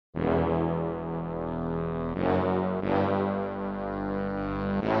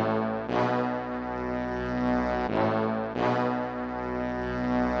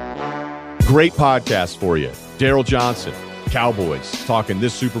Great podcast for you. Daryl Johnston, Cowboys, talking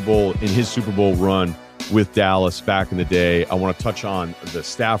this Super Bowl in his Super Bowl run with Dallas back in the day. I want to touch on the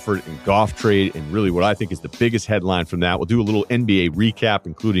Stafford and Goff trade and really what I think is the biggest headline from that. We'll do a little NBA recap,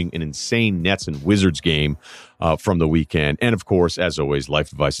 including an insane Nets and Wizards game from the weekend. And of course, as always,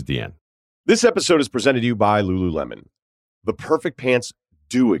 life advice at the end. This episode is presented to you by Lululemon. The perfect pants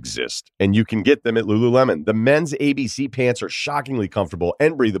do exist, and you can get them at Lululemon. The men's ABC pants are shockingly comfortable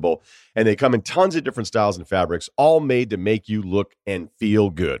and breathable, and they come in tons of different styles and fabrics, all made to make you look and feel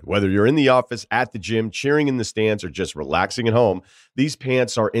good. Whether you're in the office, at the gym, cheering in the stands, or just relaxing at home, these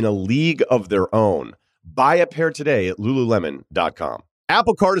pants are in a league of their own. Buy a pair today at Lululemon.com.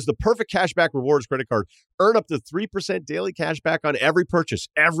 Apple Card is the perfect cashback rewards credit card. Earn up to 3% daily cashback on every purchase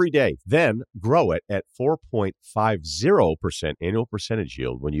every day. Then grow it at 4.50% annual percentage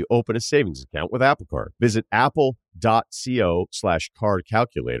yield when you open a savings account with Apple Card. Visit apple.co/card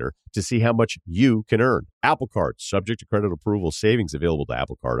calculator to see how much you can earn. Apple Card, subject to credit approval, savings available to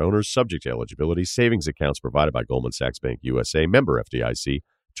Apple Card owners, subject to eligibility, savings accounts provided by Goldman Sachs Bank USA, member FDIC.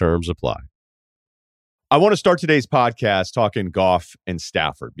 Terms apply. I want to start today's podcast talking Goff and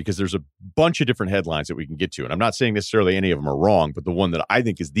Stafford because there's a bunch of different headlines that we can get to. And I'm not saying necessarily any of them are wrong, but the one that I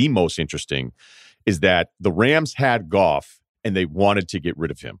think is the most interesting is that the Rams had Goff and they wanted to get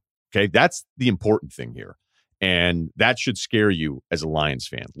rid of him. Okay, that's the important thing here. And that should scare you as a Lions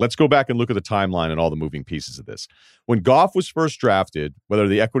fan. Let's go back and look at the timeline and all the moving pieces of this. When Goff was first drafted, whether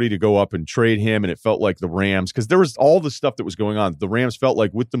the equity to go up and trade him, and it felt like the Rams, because there was all the stuff that was going on. The Rams felt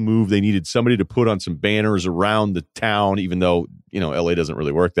like with the move, they needed somebody to put on some banners around the town, even though, LA doesn't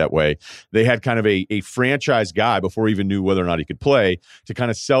really work that way. They had kind of a franchise guy before he even knew whether or not he could play to kind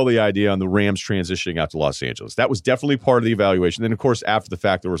of sell the idea on the Rams transitioning out to Los Angeles. That was definitely part of the evaluation. Then, of course, after the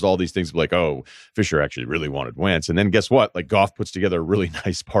fact, there was all these things like, oh, Fisher actually really wanted Wentz. And then guess what? Like Goff puts together a really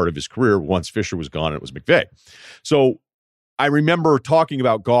nice part of his career once Fisher was gone and it was McVay. So I remember talking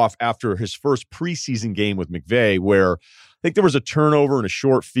about Goff after his first preseason game with McVay where I think there was a turnover in a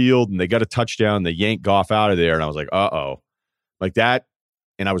short field and they got a touchdown. They yanked Goff out of there. And I was like, uh-oh. Like that.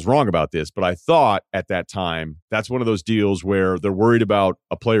 And I was wrong about this, but I thought at that time, that's one of those deals where they're worried about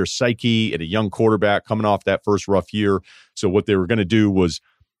a player's psyche and a young quarterback coming off that first rough year. So what they were going to do was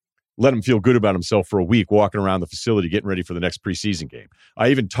let him feel good about himself for a week, walking around the facility, getting ready for the next preseason game. I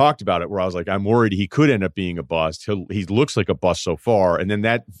even talked about it where I was like, I'm worried he could end up being a bust. He looks like a bust so far. And then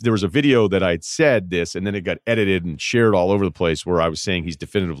there was a video that I'd said this, and then it got edited and shared all over the place where I was saying he's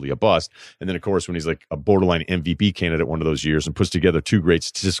definitively a bust. And then, of course, when he's like a borderline MVP candidate one of those years and puts together two great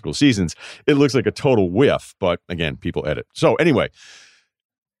statistical seasons, it looks like a total whiff. But again, people edit. So anyway,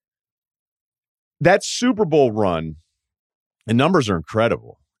 that Super Bowl run, the numbers are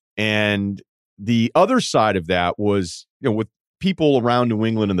incredible. And the other side of that was, with people around New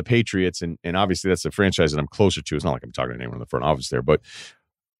England and the Patriots, and obviously that's the franchise that I'm closer to. It's not like I'm talking to anyone in the front office there, but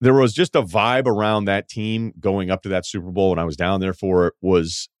there was just a vibe around that team going up to that Super Bowl when I was down there for it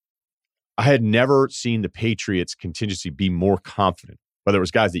was I had never seen the Patriots contingency be more confident, whether it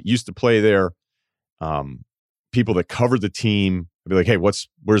was guys that used to play there, people that covered the team. I'd be like, hey,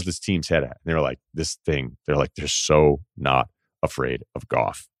 where's this team's head at? And they're like, they're so not afraid of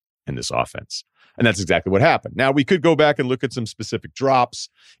Goff in this offense. And that's exactly what happened. Now, we could go back and look at some specific drops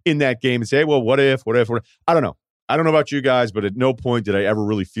in that game and say, well, what if? I don't know. I don't know about you guys, but at no point did I ever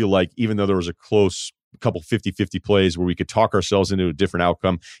really feel like, even though there was a close couple 50-50 plays where we could talk ourselves into a different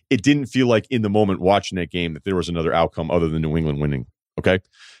outcome, it didn't feel like in the moment watching that game that there was another outcome other than New England winning. Okay?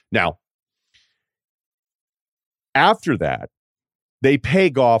 Now, after that, they pay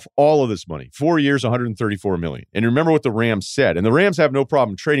Goff all of this money, 4 years, $134 million. And remember what the Rams said. And the Rams have no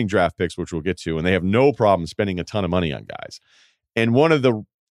problem trading draft picks, which we'll get to, and they have no problem spending a ton of money on guys. And one of the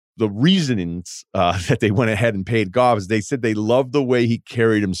reasonings that they went ahead and paid Goff is they said they loved the way he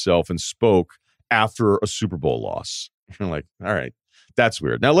carried himself and spoke after a Super Bowl loss. You're like, all right, that's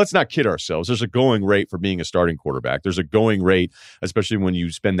weird. Now, let's not kid ourselves. There's a going rate for being a starting quarterback. There's a going rate, especially when you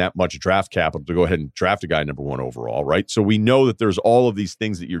spend that much draft capital to go ahead and draft a guy number one overall, right? So we know that there's all of these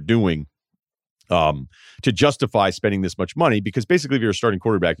things that you're doing to justify spending this much money because basically if you're a starting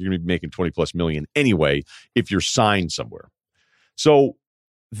quarterback, you're going to be making 20 plus million anyway if you're signed somewhere. So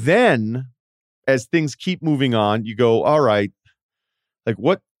then as things keep moving on, you go, all right, like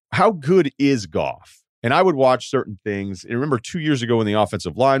how good is Goff? And I would watch certain things. And remember 2 years ago when the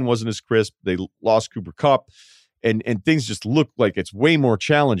offensive line wasn't as crisp, they lost Cooper Kupp and things just look like it's way more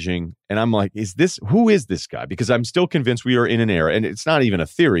challenging. And I'm like, who is this guy? Because I'm still convinced we are in an era, and it's not even a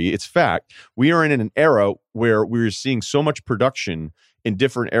theory, it's fact. We are in an era where we're seeing so much production in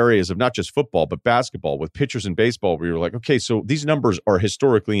different areas of not just football, but basketball, with pitchers in baseball, where you're like, okay, so these numbers are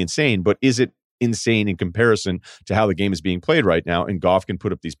historically insane, but is it insane in comparison to how the game is being played right now? And Goff can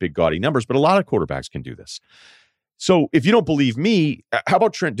put up these big gaudy numbers, but a lot of quarterbacks can do this. So if you don't believe me, how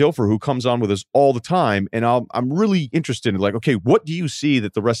about Trent Dilfer, who comes on with us all the time? And I'm really interested in, like, okay, what do you see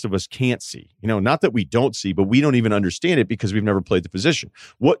that the rest of us can't see? Not that we don't see, but we don't even understand it because we've never played the position.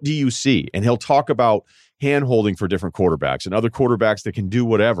 What do you see? And he'll talk about hand-holding for different quarterbacks and other quarterbacks that can do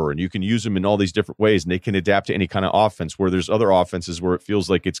whatever, and you can use them in all these different ways, and they can adapt to any kind of offense, where there's other offenses where it feels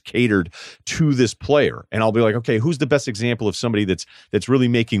like it's catered to this player. And I'll be like, okay, who's the best example of somebody that's really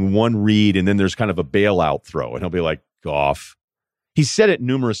making one read and then there's kind of a bailout throw? And he'll be like, Goff. He said it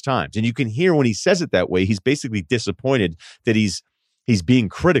numerous times, and you can hear when he says it that way, he's basically disappointed that he's being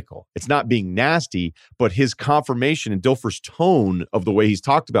critical. It's not being nasty, but his confirmation and Dilfer's tone of the way he's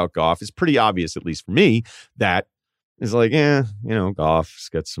talked about Goff is pretty obvious, at least for me, that is like, Goff's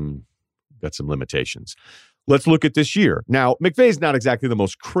got some limitations. Let's look at this year. Now, McVay's not exactly the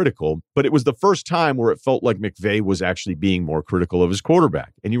most critical, but it was the first time where it felt like McVay was actually being more critical of his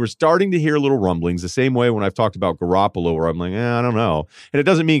quarterback. And you were starting to hear little rumblings the same way when I've talked about Garoppolo, where I'm like, I don't know. And it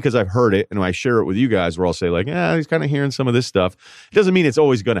doesn't mean because I've heard it and I share it with you guys where I'll say like, he's kind of hearing some of this stuff. It doesn't mean it's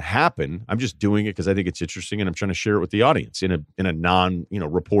always going to happen. I'm just doing it because I think it's interesting and I'm trying to share it with the audience in a non,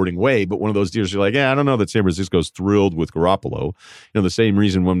 reporting way. But one of those deals you're like, I don't know that San Francisco's thrilled with Garoppolo. The same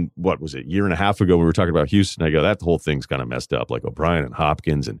reason when, what was it, a year and a half ago, we were talking about Houston. I go, that whole thing's kind of messed up, like O'Brien and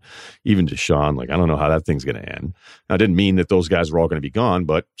Hopkins and even Deshaun. Like, I don't know how that thing's going to end. Now, I didn't mean that those guys were all going to be gone,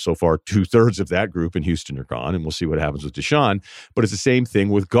 but so far 2/3 of that group in Houston are gone, and we'll see what happens with Deshaun. But it's the same thing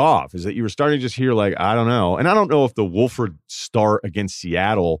with Goff, is that you were starting to just hear like, I don't know. And I don't know if the Wolford start against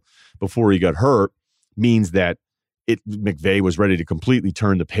Seattle before he got hurt means that McVay was ready to completely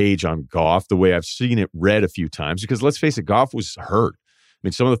turn the page on Goff, the way I've seen it read a few times. Because let's face it, Goff was hurt. I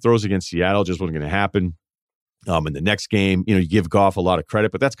mean, some of the throws against Seattle just wasn't going to happen. In the next game, you give Goff a lot of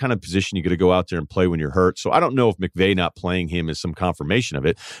credit, but that's kind of position you got to go out there and play when you're hurt. So I don't know if McVay not playing him is some confirmation of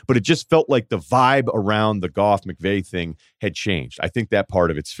it, but it just felt like the vibe around the Goff-McVay thing had changed. I think that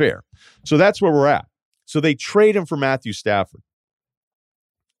part of it's fair. So that's where we're at. So they trade him for Matthew Stafford.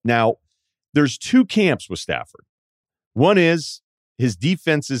 Now, there's two camps with Stafford. One is his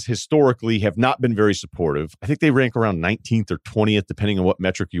defenses historically have not been very supportive. I think they rank around 19th or 20th, depending on what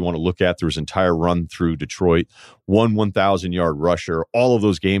metric you want to look at, through his entire run through Detroit. 1,000-yard rusher. All of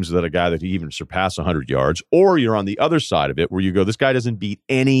those games without a guy that he even surpassed 100 yards. Or you're on the other side of it where you go, this guy doesn't beat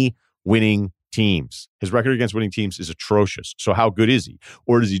any winning teams. His record against winning teams is atrocious. So how good is he?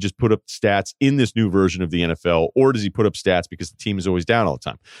 Or does he just put up stats in this new version of the NFL? Or does he put up stats because the team is always down all the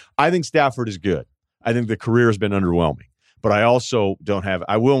time? I think Stafford is good. I think the career has been underwhelming. But I also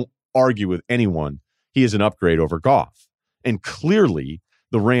I won't argue with anyone. He is an upgrade over Goff. And clearly,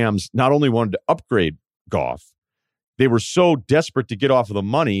 the Rams not only wanted to upgrade Goff, they were so desperate to get off of the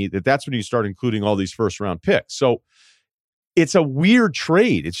money that's when you start including all these first-round picks. So it's a weird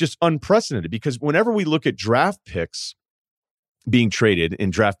trade. It's just unprecedented because whenever we look at draft picks being traded in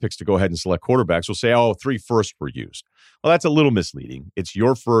draft picks to go ahead and select quarterbacks, we'll say, 3 firsts were used. Well, that's a little misleading. It's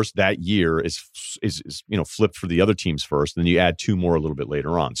your first that year is flipped for the other team's first, and then you add 2 more a little bit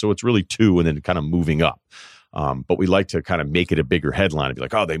later on. So it's really 2 and then kind of moving up. But we like to kind of make it a bigger headline and be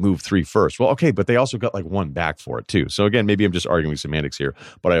like, they moved 3 first. Well, okay, but they also got like 1 back for it too. So again, maybe I'm just arguing semantics here,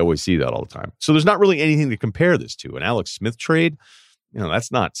 but I always see that all the time. So there's not really anything to compare this to. An Alex Smith trade,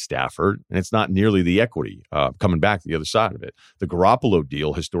 that's not Stafford, and it's not nearly the equity coming back to the other side of it. The Garoppolo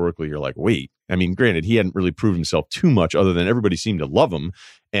deal, historically, you're like, wait. I mean, granted, he hadn't really proved himself too much other than everybody seemed to love him,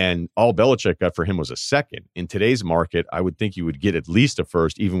 and all Belichick got for him was a second. In today's market, I would think you would get at least a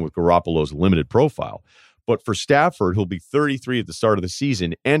first, even with Garoppolo's limited profile. But for Stafford, he'll be 33 at the start of the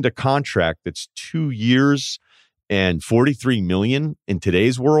season and a contract that's 2 years and $43 million in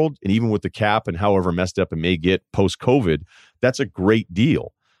today's world, and even with the cap and however messed up it may get post-COVID, that's a great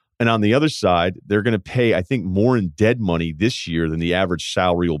deal. And on the other side, they're going to pay, I think, more in dead money this year than the average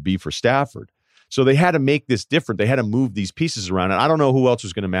salary will be for Stafford. So they had to make this different. They had to move these pieces around, and I don't know who else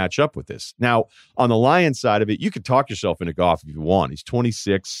was going to match up with this. Now, on the Lions side of it, you could talk yourself into Goff if you want. He's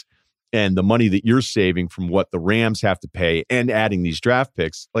 26, and the money that you're saving from what the Rams have to pay and adding these draft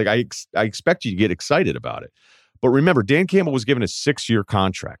picks, like I expect you to get excited about it. But remember, Dan Campbell was given a 6-year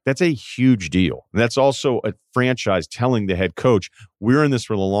contract. That's a huge deal. And that's also a franchise telling the head coach, we're in this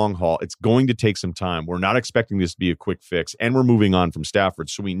for the long haul. It's going to take some time. We're not expecting this to be a quick fix. And we're moving on from Stafford.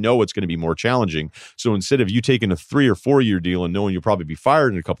 So we know it's going to be more challenging. So instead of you taking a 3 or 4 year deal and knowing you'll probably be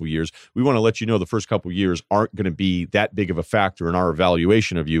fired in a couple of years, we want to let you know the first couple of years aren't going to be that big of a factor in our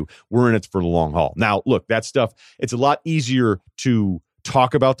evaluation of you. We're in it for the long haul. Now, look, that stuff, it's a lot easier to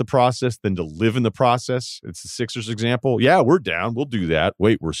talk about the process than to live in the process. It's the Sixers example. Yeah, we're down. We'll do that.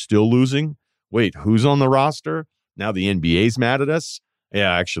 Wait, we're still losing? Wait, who's on the roster? Now the NBA's mad at us?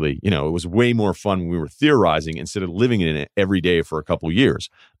 Yeah, actually, it was way more fun when we were theorizing instead of living in it every day for a couple years.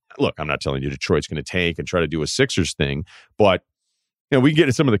 Look, I'm not telling you Detroit's going to tank and try to do a Sixers thing, but we get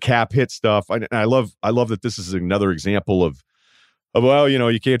into some of the cap hit stuff. I love that this is another example of well,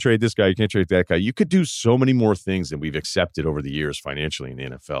 you can't trade this guy, you can't trade that guy. You could do so many more things than we've accepted over the years financially in the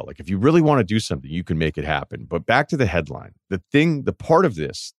NFL. Like if you really want to do something, you can make it happen. But back to the headline, the part of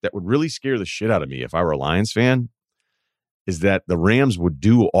this that would really scare the shit out of me if I were a Lions fan is that the Rams would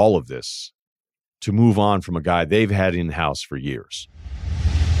do all of this to move on from a guy they've had in-house for years.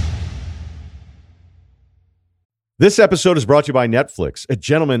 This episode is brought to you by Netflix. A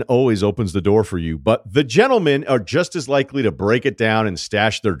gentleman always opens the door for you, but the gentlemen are just as likely to break it down and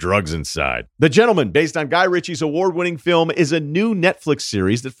stash their drugs inside. The Gentleman, based on Guy Ritchie's award-winning film, is a new Netflix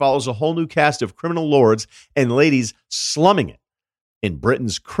series that follows a whole new cast of criminal lords and ladies slumming it in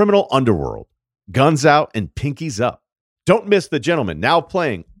Britain's criminal underworld. Guns out and pinkies up. Don't miss The Gentleman, now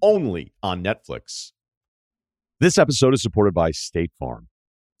playing only on Netflix. This episode is supported by State Farm.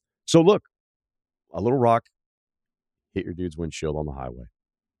 So look, a little rock hit your dude's windshield on the highway.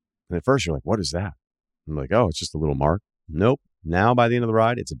 And at first you're like, what is that? I'm like, oh, it's just a little mark. Nope. Now by the end of the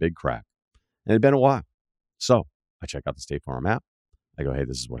ride, it's a big crack. And it had been a while. So I check out the State Farm app. I go, hey,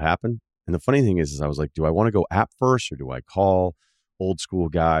 this is what happened. And the funny thing is I was like, do I want to go app first or do I call? Old school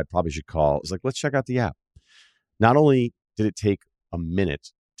guy, probably should call. It's like, let's check out the app. Not only did it take a minute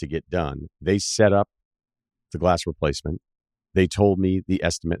to get done, they set up the glass replacement. They told me the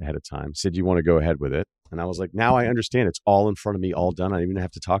estimate ahead of time, said, you want to go ahead with it? And I was like, now I understand. It's all in front of me, all done. I don't even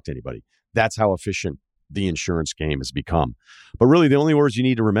have to talk to anybody. That's how efficient the insurance game has become. But really, the only words you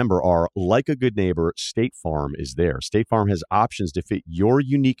need to remember are, like a good neighbor, State Farm is there. State Farm has options to fit your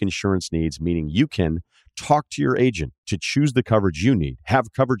unique insurance needs, meaning you can talk to your agent to choose the coverage you need,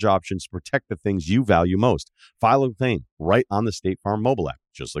 have coverage options to protect the things you value most, file a claim right on the State Farm mobile app,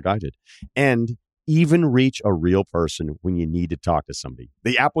 just like I did, and even reach a real person when you need to talk to somebody.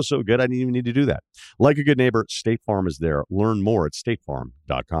 The app was so good, I didn't even need to do that. Like a good neighbor, State Farm is there. Learn more at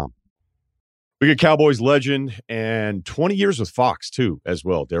statefarm.com. We got Cowboys legend and 20 years with Fox, too, as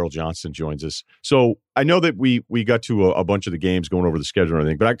well. Daryl Johnston joins us. So I know that we got to a bunch of the games going over the schedule and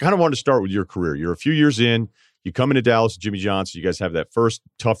everything, but I kind of wanted to start with your career. You're a few years in. You come into Dallas with Jimmy Johnson. You guys have that first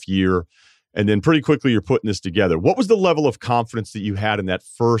tough year. And then pretty quickly, you're putting this together. What was the level of confidence that you had in that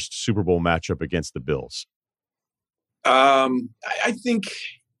first Super Bowl matchup against the Bills? I think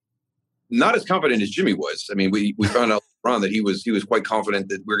not as confident as Jimmy was. I mean, we found out Ron that he was quite confident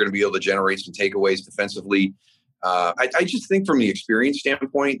that we're going to be able to generate some takeaways defensively. I just think from the experience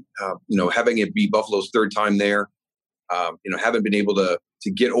standpoint, having it be Buffalo's third time there, haven't been able to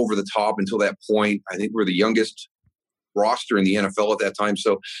get over the top until that point. I think we're the youngest roster in the NFL at that time.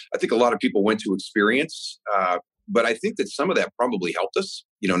 So I think a lot of people went to experience, but I think that some of that probably helped us,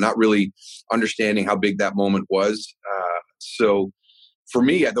 not really understanding how big that moment was. So for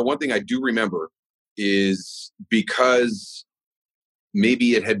me, the one thing I do remember is because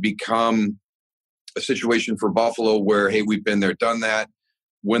maybe it had become a situation for Buffalo where, hey, we've been there, done that.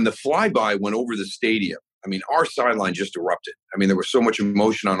 When the flyby went over the stadium, I mean, our sideline just erupted. I mean, there was so much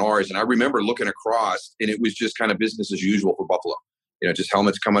emotion on ours. And I remember looking across, and it was just kind of business as usual for Buffalo. Just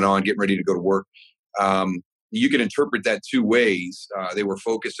helmets coming on, getting ready to go to work. You can interpret that two ways. They were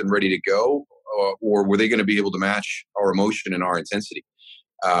focused and ready to go, or were they going to be able to match our emotion and our intensity?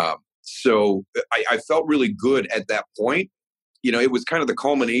 So I felt really good at that point. It was kind of the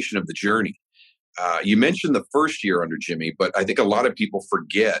culmination of the journey. You mentioned the first year under Jimmy, but I think a lot of people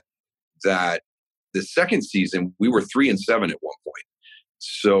forget that the second season, we were 3-7 at one point.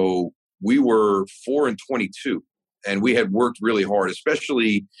 So we were 4-22, and we had worked really hard,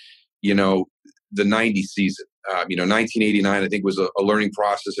 especially, the 90 season. 1989, I think, was a learning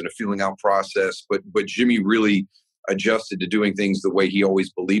process and a feeling out process. But Jimmy really adjusted to doing things the way he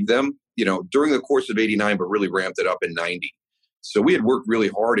always believed them, during the course of 89, but really ramped it up in 90. So we had worked really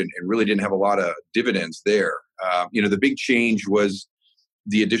hard and really didn't have a lot of dividends there. The big change was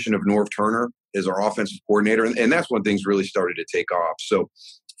the addition of Norv Turner as our offensive coordinator. And that's when things really started to take off. So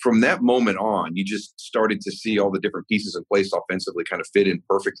from that moment on, you just started to see all the different pieces in place offensively kind of fit in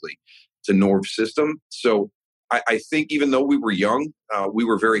perfectly to Norv's system. So I think even though we were young, we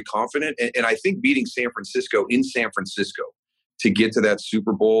were very confident. And I think beating San Francisco in San Francisco to get to that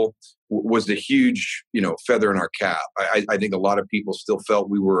Super Bowl was a huge, feather in our cap. I think a lot of people still felt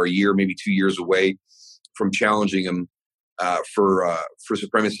we were a year, maybe 2 years away from challenging them for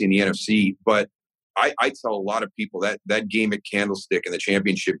supremacy in the NFC. But I tell a lot of people that game at Candlestick and the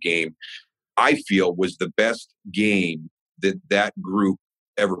championship game, I feel was the best game that group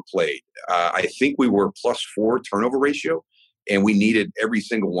ever played. I think we were +4 turnover ratio, and we needed every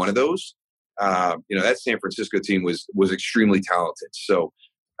single one of those. That San Francisco team was extremely talented. So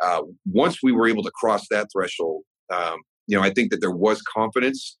once we were able to cross that threshold, I think that there was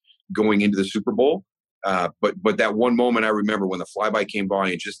confidence going into the Super Bowl. But that one moment I remember when the flyby came by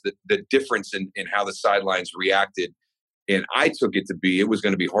and just the difference in how the sidelines reacted. And I took it to be, it was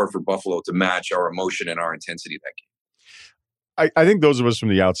going to be hard for Buffalo to match our emotion and our intensity that game. I think those of us from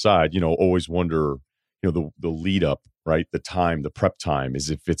the outside, always wonder, the lead up, right? The time, the prep time, is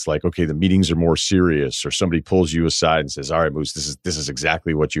if it's like, okay, the meetings are more serious, or somebody pulls you aside and says, all right, Moose, this is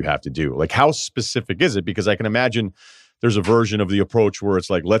exactly what you have to do. Like, how specific is it? Because I can imagine there's a version of the approach where it's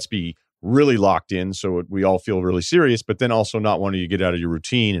like, let's be really locked in so we all feel really serious, but then also not wanting to get out of your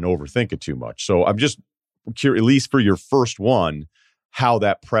routine and overthink it too much. So I'm just curious, at least for your first one, how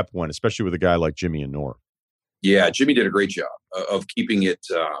that prep went, especially with a guy like Jimmy and Nor. Yeah, Jimmy did a great job of keeping it,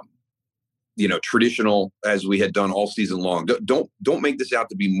 traditional as we had done all season long. Don't make this out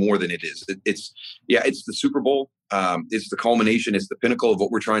to be more than it is. It's the Super Bowl. It's the culmination. It's the pinnacle of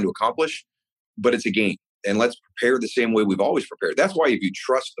what we're trying to accomplish. But it's a game, and let's prepare the same way we've always prepared. That's why if you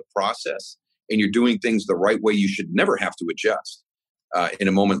trust the process and you're doing things the right way, you should never have to adjust in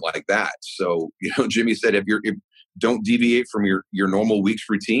a moment like that. So Jimmy said, if don't deviate from your normal week's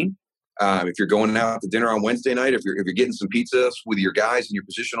routine. If you're going out to dinner on Wednesday night, if you're getting some pizzas with your guys in your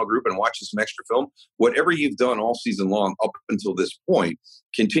positional group and watching some extra film, whatever you've done all season long up until this point,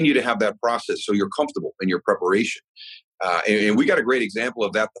 continue to have that process so you're comfortable in your preparation. And we got a great example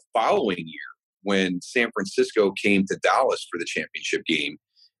of that the following year when San Francisco came to Dallas for the championship game.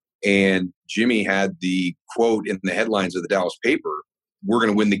 And Jimmy had the quote in the headlines of the Dallas paper, "We're going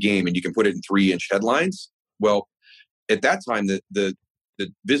to win the game," and you can put it in 3-inch headlines. Well, at that time, the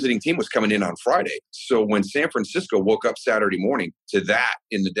visiting team was coming in on Friday. So when San Francisco woke up Saturday morning to that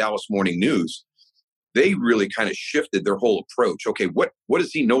in the Dallas Morning News, they really kind of shifted their whole approach. Okay, what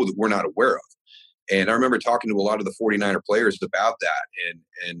does he know that we're not aware of? And I remember talking to a lot of the 49er players about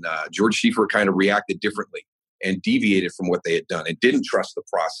that. And George Schieffer kind of reacted differently and deviated from what they had done and didn't trust the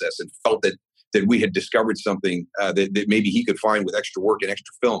process and felt that we had discovered something that maybe he could find with extra work and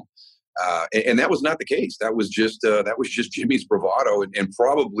extra film. And that was not the case. That was just Jimmy's bravado and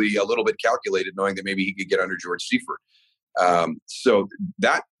probably a little bit calculated, knowing that maybe he could get under George Schieffer. So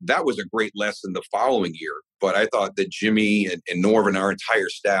that was a great lesson the following year. But I thought that Jimmy and Norv and our entire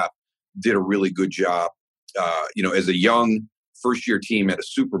staff did a really good job, as a young first-year team at a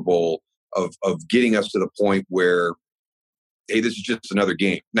Super Bowl of getting us to the point where, hey, this is just another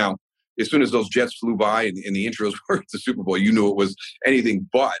game. Now, as soon as those Jets flew by and the intros were at the Super Bowl, you knew it was anything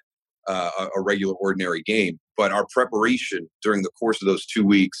but a regular, ordinary game. But our preparation during the course of those 2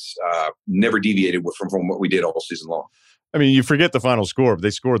 weeks never deviated from what we did all season long. I mean, you forget the final score, but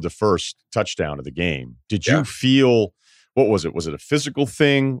they scored the first touchdown of the game. Did you feel, what was it? Was it a physical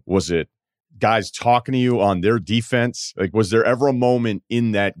thing? Was it guys talking to you on their defense? Like, was there ever a moment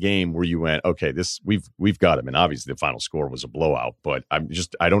in that game where you went, okay, we've got him? And obviously the final score was a blowout, but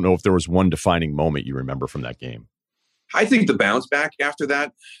I don't know if there was one defining moment you remember from that game. I think the bounce back after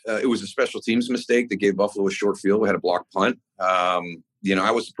that, it was a special teams mistake that gave Buffalo a short field. We had a blocked punt. I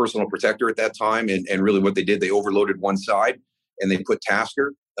was the personal protector at that time. And really what they did, they overloaded one side and they put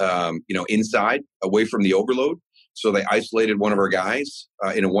Tasker, inside away from the overload. So they isolated one of our guys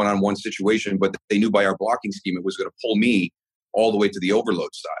in a one-on-one situation, but they knew by our blocking scheme it was going to pull me all the way to the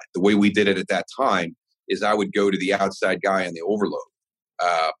overload side. The way we did it at that time is I would go to the outside guy on the overload.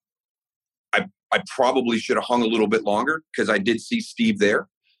 I probably should have hung a little bit longer because I did see Steve there,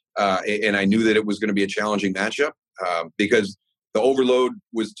 and I knew that it was going to be a challenging matchup because the overload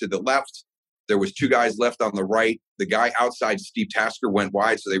was to the left. There was two guys left on the right. The guy outside Steve Tasker went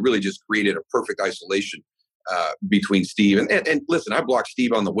wide, so they really just created a perfect isolation between Steve. And listen, I blocked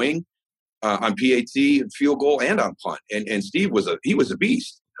Steve on the wing, on PAT, field goal, and on punt. And Steve was a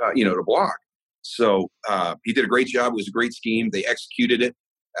beast, to block. So he did a great job. It was a great scheme. They executed it.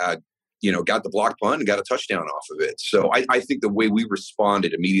 Got the block punt and got a touchdown off of it. So I think the way we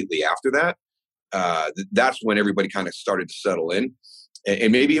responded immediately after that, that's when everybody kind of started to settle in.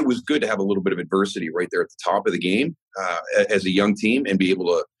 And maybe it was good to have a little bit of adversity right there at the top of the game as a young team and be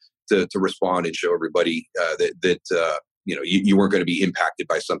able to respond and show everybody that you weren't going to be impacted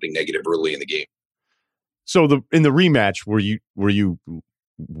by something negative early in the game. So in the rematch, were you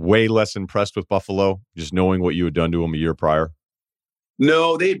way less impressed with Buffalo, just knowing what you had done to them a year prior?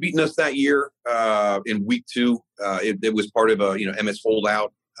 No, they had beaten us that year in week 2. It was part of a MS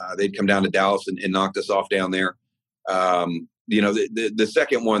holdout. They'd come down to Dallas and knocked us off down there. The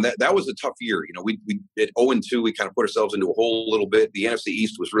second one, that was a tough year. We at 0-2, we kind of put ourselves into a hole a little bit. The NFC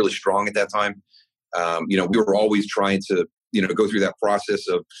East was really strong at that time. We were always trying to, go through that process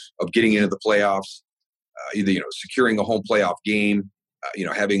of getting into the playoffs, either, securing a home playoff game,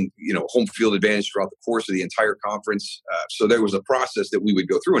 having, home field advantage throughout the course of the entire conference. So there was a process that we would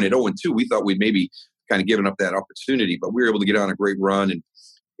go through. And at 0-2, we thought we'd maybe kind of given up that opportunity, but we were able to get on a great run and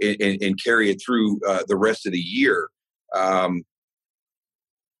carry it through the rest of the year. I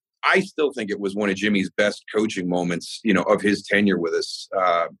still think it was one of Jimmy's best coaching moments, of his tenure with us,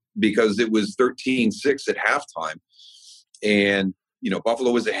 because it was 13-6 at halftime. And,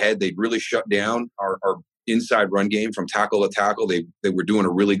 Buffalo was ahead. They'd really shut down our inside run game from tackle to tackle. They were doing a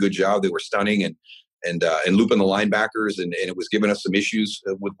really good job. They were stunning and looping the linebackers, and it was giving us some issues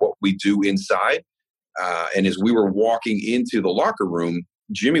with what we do inside. And as we were walking into the locker room,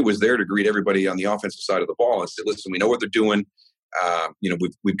 Jimmy was there to greet everybody on the offensive side of the ball and said, "Listen, we know what they're doing.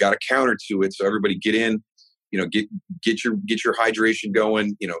 We've got a counter to it. So everybody get in, get your hydration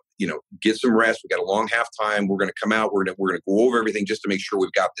going, get some rest. We got a long halftime. We're going to come out. We're going to go over everything just to make sure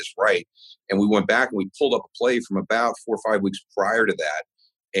we've got this right." And we went back and we pulled up a play from about 4 or 5 weeks prior to that.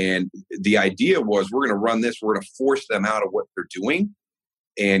 And the idea was, we're going to run this. We're going to force them out of what they're doing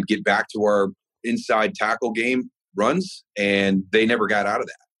and get back to our inside tackle game runs. And they never got out of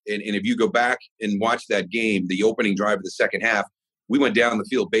that. And if you go back and watch that game, the opening drive of the second half, we went down the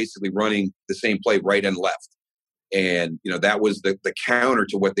field basically running the same play right and left. And, that was the counter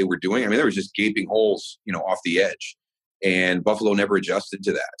to what they were doing. I mean, there was just gaping holes, off the edge. And Buffalo never adjusted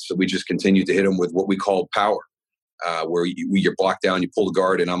to that. So we just continued to hit them with what we called power, where you're blocked down, you pull the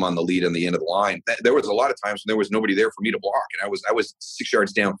guard, and I'm on the lead on the end of the line. There was a lot of times when there was nobody there for me to block. And I was 6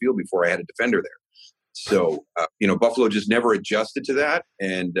 yards downfield before I had a defender there. So, Buffalo just never adjusted to that.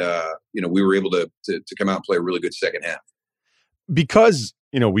 And, we were able to come out and play a really good second half. Because,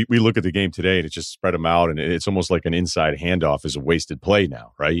 we look at the game today and it's just spread them out, and it's almost like an inside handoff is a wasted play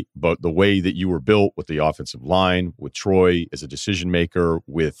now, right? But the way that you were built with the offensive line, with Troy as a decision maker,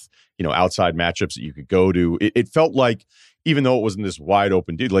 with, outside matchups that you could go to, it felt like, even though it wasn't this wide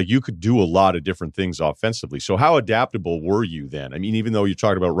open deal, like you could do a lot of different things offensively. So how adaptable were you then? I mean, even though you're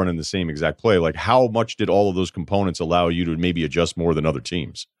talking about running the same exact play, like how much did all of those components allow you to maybe adjust more than other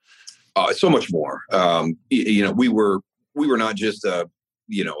teams? So much more. We were not just a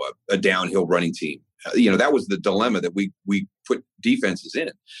downhill running team. That was the dilemma that we put defenses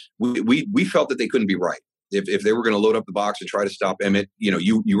in. We felt that they couldn't be right. If they were going to load up the box and try to stop Emmett,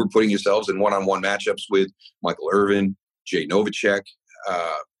 you were putting yourselves in one-on-one matchups with Michael Irvin, Jay Novacek.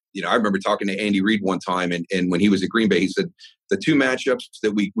 I remember talking to Andy Reid one time, and when he was at Green Bay, he said the two matchups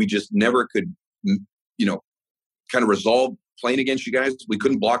that we just never could, kind of resolve playing against you guys. We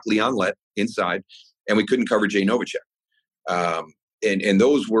couldn't block Leon Lett inside, and we couldn't cover Jay Novacek. And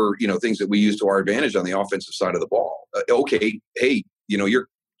those were, things that we used to our advantage on the offensive side of the ball. Okay, hey,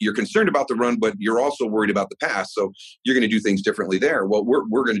 you're concerned about the run, but you're also worried about the pass, so you're going to do things differently there. Well,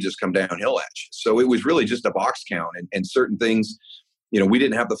 we're going to just come downhill at you. So it was really just a box count, and certain things, we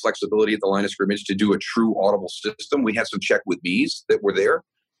didn't have the flexibility at the line of scrimmage to do a true audible system. We had some check with bees that were there,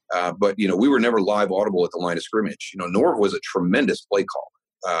 but we were never live audible at the line of scrimmage. Norv was a tremendous play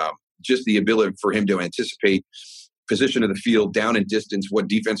caller. Just the ability for him to anticipate position of the field, down and distance, what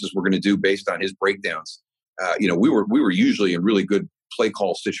defenses were going to do based on his breakdowns. We were usually in really good play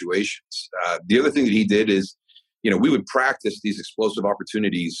call situations. The other thing that he did is, we would practice these explosive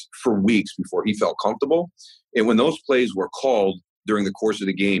opportunities for weeks before he felt comfortable. And when those plays were called during the course of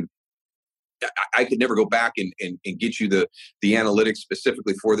the game, I could never go back and get you the analytics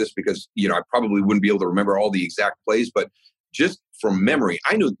specifically for this, because, I probably wouldn't be able to remember all the exact plays, but just from memory,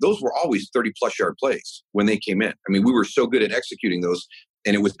 I knew those were always 30-plus yard plays when they came in. I mean, we were so good at executing those,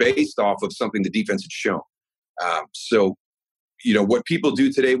 and it was based off of something the defense had shown. So, what people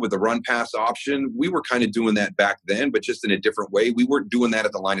do today with the run-pass option, we were kind of doing that back then, but just in a different way. We weren't doing that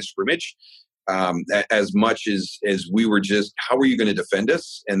at the line of scrimmage as much as we were just, how are you going to defend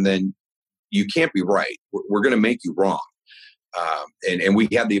us? And then you can't be right. We're going to make you wrong. And we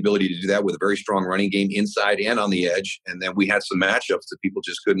had the ability to do that with a very strong running game inside and on the edge. And then we had some matchups that people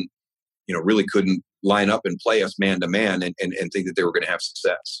just couldn't, really couldn't line up and play us man to man and think that they were going to have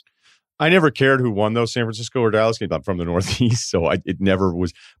success. I never cared who won those San Francisco or Dallas games. I'm from the Northeast, so it never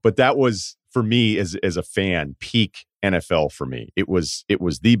was. But that was, for me as a fan, peak NFL for me. It was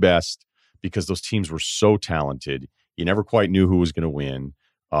the best because those teams were so talented. You never quite knew who was going to win.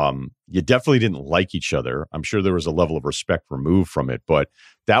 You definitely didn't like each other. I'm sure there was a level of respect removed from it, but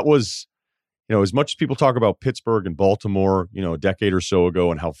that was, as much as people talk about Pittsburgh and Baltimore, a decade or so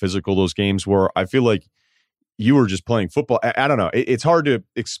ago and how physical those games were, I feel like you were just playing football. I don't know. It's hard to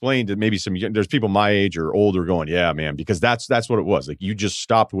explain to maybe there's people my age or older going, yeah, man, because that's what it was. Like you just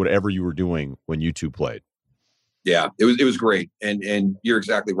stopped whatever you were doing when you two played. Yeah, it was great. And you're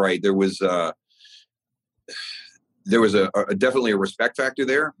exactly right. There was a definitely a respect factor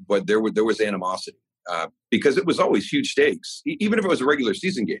there, but there was animosity because it was always huge stakes. Even if it was a regular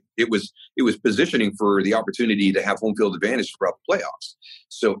season game, it was positioning for the opportunity to have home field advantage throughout the playoffs.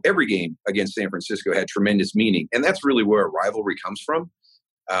 So every game against San Francisco had tremendous meaning, and that's really where a rivalry comes from.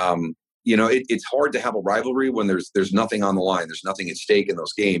 It's hard to have a rivalry when there's nothing on the line, there's nothing at stake in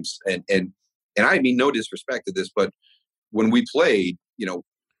those games, and I mean no disrespect to this, but when we played,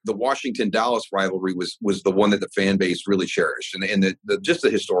 the Washington-Dallas rivalry was the one that the fan base really cherished. And just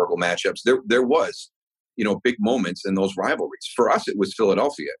the historical matchups, there was, big moments in those rivalries. For us, it was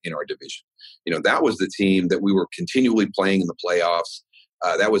Philadelphia in our division. That was the team that we were continually playing in the playoffs.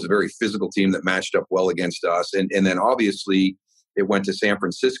 That was a very physical team that matched up well against us. And then obviously it went to San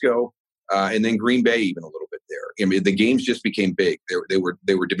Francisco and then Green Bay even a little bit there. I mean, the games just became big. They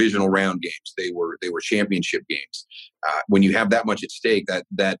were divisional round games. They were championship games. When you have that much at stake,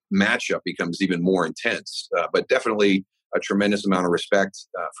 that matchup becomes even more intense. But definitely a tremendous amount of respect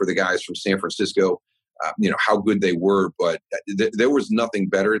for the guys from San Francisco. How good they were, but there was nothing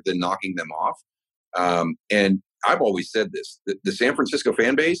better than knocking them off. And I've always said this: the San Francisco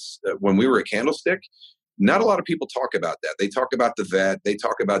fan base, when we were at Candlestick, not a lot of people talk about that. They talk about the vet. They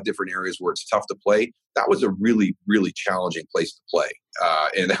talk about different areas where it's tough to play. That was a really, really challenging place to play.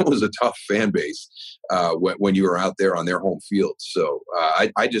 And that was a tough fan base when you were out there on their home field. So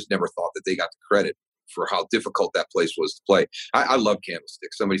I just never thought that they got the credit for how difficult that place was to play. I love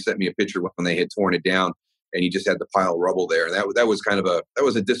Candlestick. Somebody sent me a picture when they had torn it down and you just had the pile of rubble there. And that was that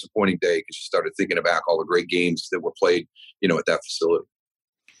was a disappointing day because you started thinking back all the great games that were played, at that facility.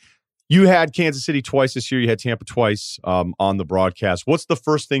 You had Kansas City twice this year. You had Tampa twice on the broadcast. What's the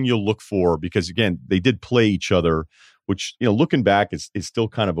first thing you'll look for? Because, again, they did play each other, which, looking back is still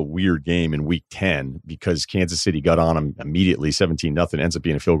kind of a weird game in Week 10 because Kansas City got on them immediately, 17-0, ends up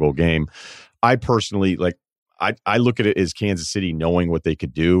being a field goal game. I personally, I look at it as Kansas City knowing what they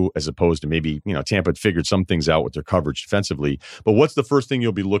could do as opposed to maybe, Tampa had figured some things out with their coverage defensively. But what's the first thing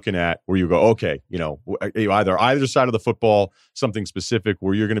you'll be looking at where you go, okay, either side of the football, something specific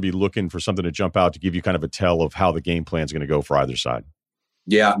where you're going to be looking for something to jump out to give you kind of a tell of how the game plan is going to go for either side?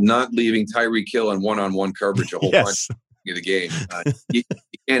 Yeah, not leaving Tyreek Hill in one-on-one coverage a whole bunch of the game. You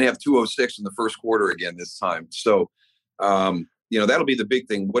can't have 206 in the first quarter again this time. So, that'll be the big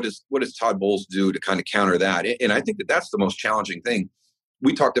thing. What does Todd Bowles do to kind of counter that? And I think that's the most challenging thing.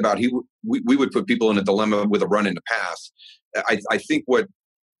 We talked about we would put people in a dilemma with a run and a pass. I think what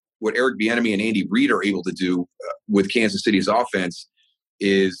Eric Bieniemy and Andy Reid are able to do with Kansas City's offense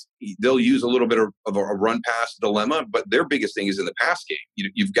is they'll use a little bit of a run pass dilemma, but their biggest thing is in the pass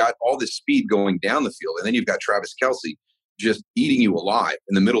game. You've got all this speed going down the field, and then you've got Travis Kelce just eating you alive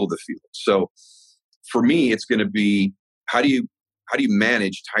in the middle of the field. So for me, it's going to be how do you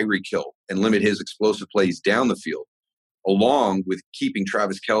manage Tyreek Hill and limit his explosive plays down the field, along with keeping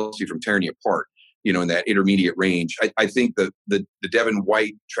Travis Kelce from tearing you apart, in that intermediate range. I think the Devin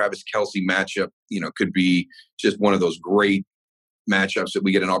White, Travis Kelce matchup, could be just one of those great matchups that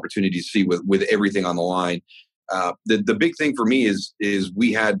we get an opportunity to see with everything on the line. The big thing for me is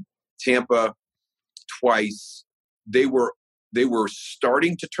we had Tampa twice. They were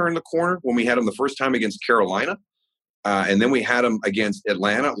starting to turn the corner when we had them the first time against Carolina. And then we had them against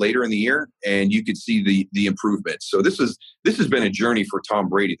Atlanta later in the year, and you could see the improvement. So this has been a journey for Tom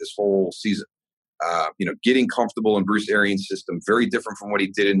Brady this whole season. Getting comfortable in Bruce Arians' system, very different from what he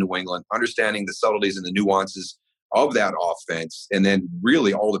did in New England, understanding the subtleties and the nuances of that offense, and then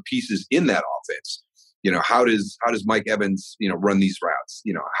really all the pieces in that offense. How does Mike Evans, run these routes?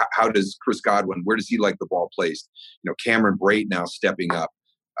 How does Chris Godwin, where does he like the ball placed? Cameron Brate now stepping up.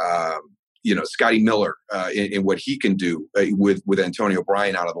 Scotty Miller in what he can do with Antonio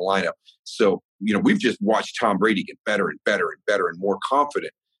Bryan out of the lineup. So, we've just watched Tom Brady get better and better and better and more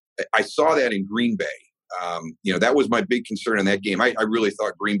confident. I saw that in Green Bay. That was my big concern in that game. I really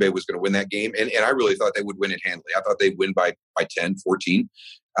thought Green Bay was going to win that game, and I really thought they would win it handily. I thought they'd win by 10, 14.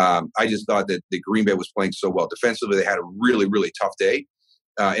 I just thought that the Green Bay was playing so well defensively. They had a really, really tough day.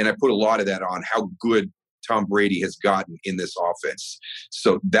 And I put a lot of that on how good Tom Brady has gotten in this offense.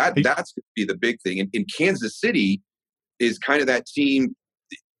 So that's going to be the big thing. And in Kansas City is kind of that team.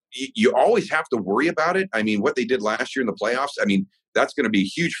 You always have to worry about it. I mean, what they did last year in the playoffs, that's going to be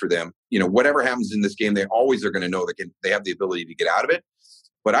huge for them. Whatever happens in this game, they always are going to know they have the ability to get out of it.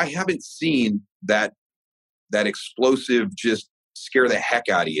 but I haven't seen that explosive, just scare the heck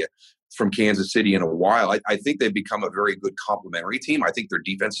out of you from Kansas City in a while. I think they've become a very good complementary team. I think their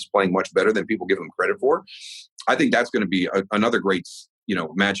defense is playing much better than people give them credit for. I think that's going to be another great,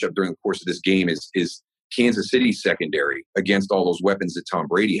 matchup during the course of this game is Kansas City's secondary against all those weapons that Tom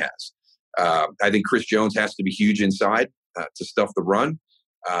Brady has. I think Chris Jones has to be huge inside to stuff the run.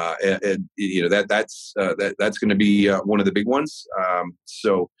 That's going to be one of the big ones.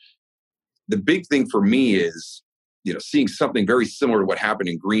 So the big thing for me is, seeing something very similar to what happened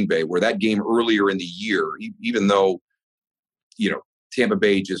in Green Bay, where that game earlier in the year, even though, Tampa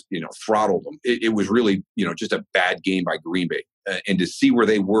Bay just, throttled them, it was really, just a bad game by Green Bay. And to see where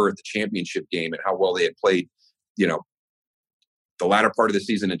they were at the championship game and how well they had played, the latter part of the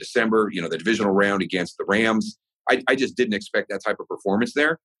season in December, the divisional round against the Rams, I just didn't expect that type of performance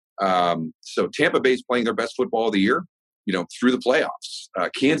there. So Tampa Bay's playing their best football of the year, through the playoffs.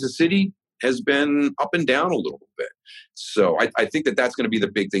 Kansas City has been up and down a little bit. So I think that's going to be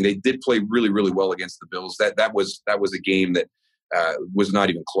the big thing. They did play really, really well against the Bills. That was a game that was not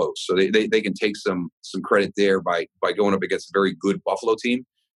even close. So they can take some credit there by going up against a very good Buffalo team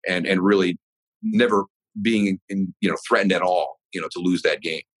and really never being threatened at all, to lose that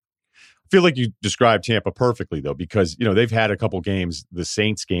game. I feel like you described Tampa perfectly, though, because, they've had a couple games, the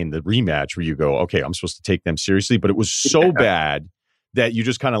Saints game, the rematch, where you go, okay, I'm supposed to take them seriously, but it was so bad that you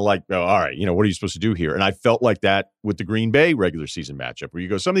just kind of like, oh, all right, what are you supposed to do here? And I felt like that with the Green Bay regular season matchup, where you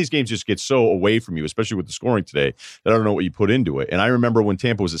go, some of these games just get so away from you, especially with the scoring today, that I don't know what you put into it. And I remember when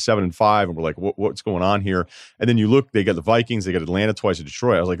Tampa was at 7-5, and we're like, what's going on here? And then you look, they got the Vikings, they got Atlanta twice, and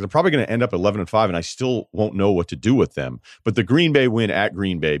Detroit. I was like, they're probably going to end up at 11-5, and I still won't know what to do with them. But the Green Bay win at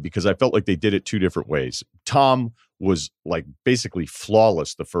Green Bay, because I felt like they did it two different ways. Tom was like basically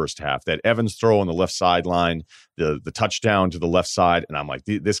flawless the first half. That Evans throw on the left sideline, the touchdown to the left side, and I'm like,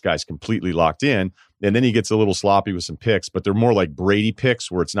 this guy's completely locked in. And then he gets a little sloppy with some picks, but they're more like Brady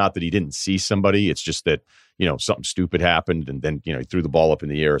picks, where it's not that he didn't see somebody. It's just that, something stupid happened, and then, he threw the ball up in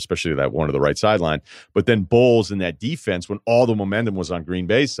the air, especially that one to the right sideline. But then Bowles in that defense, when all the momentum was on Green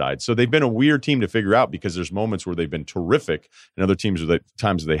Bay's side. So they've been a weird team to figure out, because there's moments where they've been terrific and other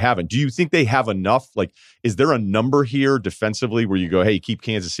times they haven't. Do you think they have enough? Like, is there a number here defensively where you go, hey, keep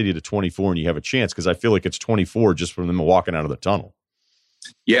Kansas City to 24 and you have a chance? Because I feel like it's 24 just from them walking out of the tunnel.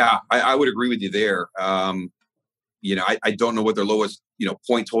 Yeah, I would agree with you there. I don't know what their lowest,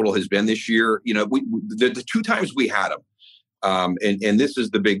 point total has been this year. The two times we had them, and this is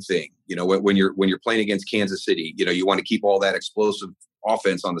the big thing. When you're playing against Kansas City, you want to keep all that explosive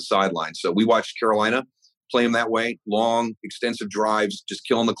offense on the sideline. So we watched Carolina play them that way, long, extensive drives, just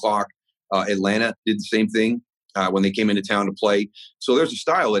killing the clock. Atlanta did the same thing when they came into town to play. So there's a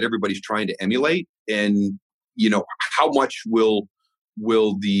style that everybody's trying to emulate, and how much will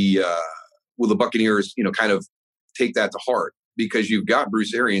the Buccaneers, kind of take that to heart? Because you've got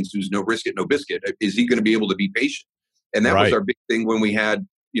Bruce Arians, who's no risk it, no biscuit. Is he going to be able to be patient? And that was our big thing when we had,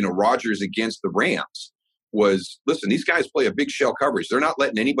 Rodgers against the Rams was, listen, these guys play a big shell coverage. They're not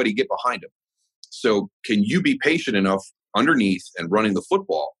letting anybody get behind them. So can you be patient enough underneath and running the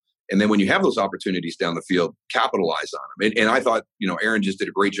football? And then when you have those opportunities down the field, capitalize on them. And I thought, Aaron just did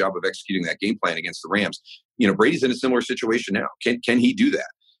a great job of executing that game plan against the Rams. Brady's in a similar situation now. Can he do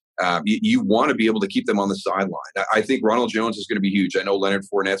that? You want to be able to keep them on the sideline. I think Ronald Jones is going to be huge. I know Leonard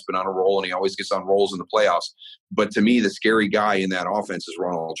Fournette's been on a roll, and he always gets on rolls in the playoffs. But to me, the scary guy in that offense is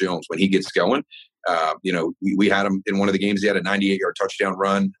Ronald Jones. When he gets going, we had him in one of the games. He had a 98-yard touchdown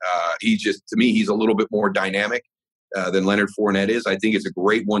run. To me, he's a little bit more dynamic than Leonard Fournette is. I think it's a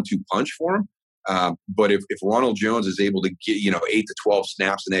great 1-2 punch for him. But if Ronald Jones is able to get 8 to 12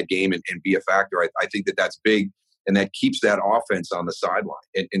 snaps in that game and be a factor, I think that's big. And that keeps that offense on the sideline.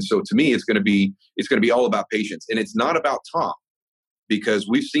 And so to me, it's going to be all about patience. And it's not about Tom, because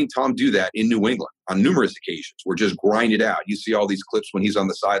we've seen Tom do that in New England on numerous occasions. We're just grind it out. You see all these clips when he's on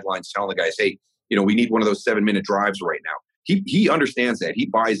the sidelines telling the guys, hey, we need one of those 7-minute drives right now. He understands that. He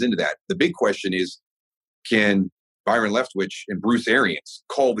buys into that. The big question is, can Byron Leftwich and Bruce Arians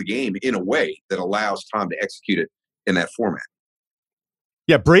call the game in a way that allows Tom to execute it in that format?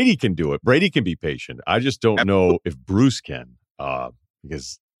 Yeah, Brady can do it. Brady can be patient. I just don't know if Bruce can,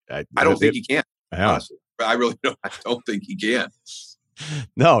 because I don't think he can. Yeah. Honestly, I really don't. I don't think he can.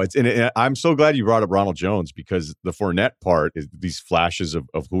 No, and I'm so glad you brought up Ronald Jones, because the Fournette part is these flashes of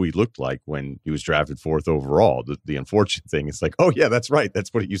who he looked like when he was drafted 4th overall. The unfortunate thing is like, oh yeah, that's right.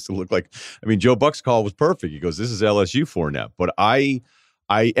 That's what it used to look like. I mean, Joe Buck's call was perfect. He goes, this is LSU Fournette. But I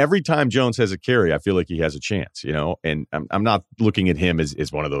every time Jones has a carry, I feel like he has a chance, and I'm not looking at him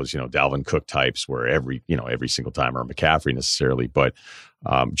as one of those, Dalvin Cook types where every single time, or McCaffrey necessarily, but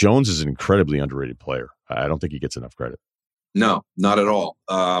Jones is an incredibly underrated player. I don't think he gets enough credit. No, not at all.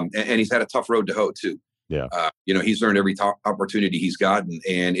 And he's had a tough road to hoe too. Yeah. He's earned every opportunity he's gotten,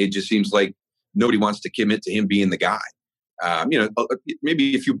 and it just seems like nobody wants to commit to him being the guy.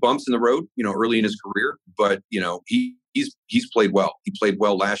 Maybe a few bumps in the road, early in his career, but he's played well. He played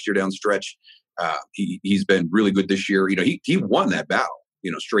well last year down the stretch. He's been really good this year. He won that battle,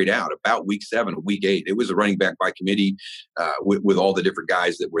 straight out about week 7 or week 8. It was a running back by committee with all the different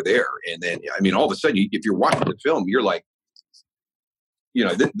guys that were there. And then, all of a sudden, if you're watching the film, you're like,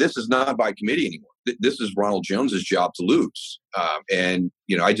 this is not by committee anymore. This is Ronald Jones's job to lose. I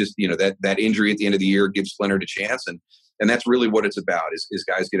just, that injury at the end of the year gives Leonard a chance. And that's really what it's about is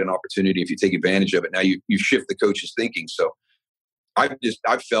guys get an opportunity. If you take advantage of it, now you shift the coach's thinking. So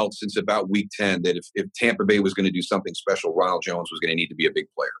I've felt since about week 10 that if Tampa Bay was going to do something special, Ronald Jones was going to need to be a big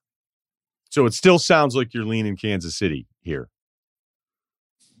player. So it still sounds like you're leaning Kansas City here.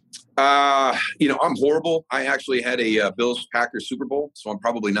 I'm horrible. I actually had a Bills-Packers Super Bowl, so I'm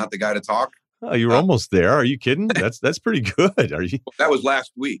probably not the guy to talk. Oh, you were almost there. Are you kidding? That's pretty good. Are you? That was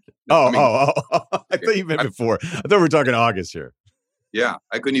last week. I thought you meant before. I thought we were talking August here. Yeah,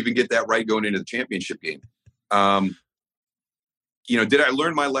 I couldn't even get that right going into the championship game. Did I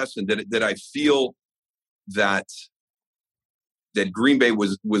learn my lesson? Did I feel that Green Bay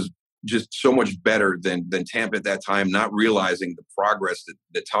was just so much better than Tampa at that time, not realizing the progress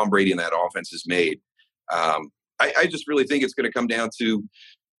that Tom Brady and that offense has made? I just really think it's going to come down to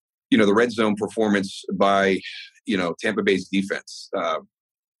the red zone performance by, Tampa Bay's defense.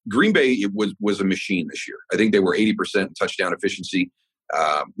 Green Bay, it was a machine this year. I think they were 80% in touchdown efficiency.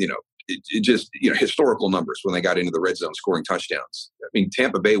 It just, historical numbers when they got into the red zone scoring touchdowns.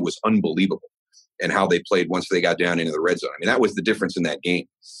 Tampa Bay was unbelievable in how they played once they got down into the red zone. That was the difference in that game.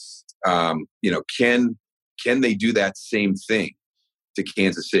 Can they do that same thing to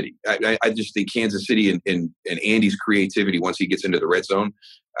Kansas City? I just think Kansas City and Andy's creativity once he gets into the red zone,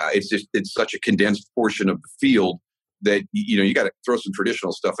 it's such a condensed portion of the field that you got to throw some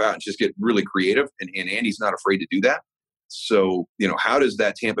traditional stuff out and just get really creative. And Andy's not afraid to do that. So how does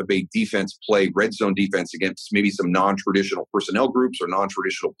that Tampa Bay defense play red zone defense against maybe some non-traditional personnel groups or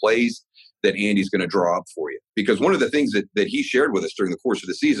non-traditional plays that Andy's going to draw up for you? Because one of the things that he shared with us during the course of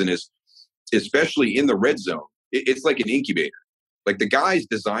the season is, especially in the red zone, it's like an incubator. Like the guys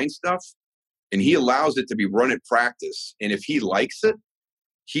design stuff and he allows it to be run at practice. And if he likes it,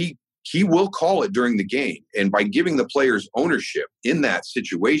 he will call it during the game. And by giving the players ownership in that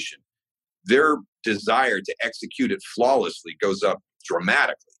situation, their desire to execute it flawlessly goes up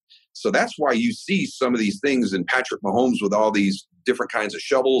dramatically. So that's why you see some of these things in Patrick Mahomes with all these different kinds of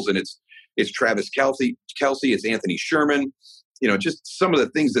shovels, and it's Travis Kelce, it's Anthony Sherman. Just some of the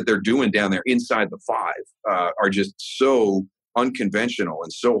things that they're doing down there inside the 5 are just so unconventional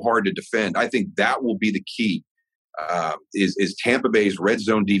and so hard to defend. I think that will be the key, is Tampa Bay's red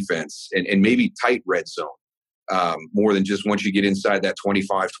zone defense and maybe tight red zone. More than just once you get inside that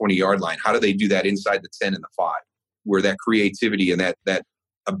 25, 20-yard line. How do they do that inside the 10 and the 5, where that creativity and that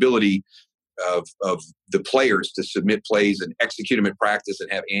ability of the players to submit plays and execute them at practice and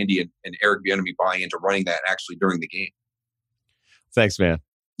have Andy and Eric Bieniemy buy into running that actually during the game? Thanks, man.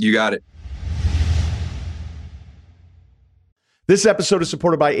 You got it. This episode is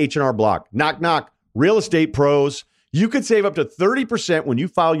supported by H&R Block. Knock, knock. Real estate pros. You could save up to 30% when you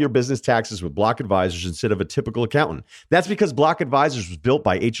file your business taxes with Block Advisors instead of a typical accountant. That's because Block Advisors was built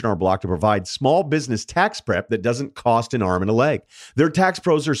by H&R Block to provide small business tax prep that doesn't cost an arm and a leg. Their tax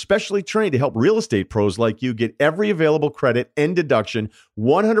pros are specially trained to help real estate pros like you get every available credit and deduction,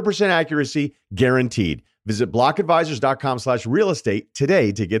 100% accuracy guaranteed. Visit blockadvisors.com/real estate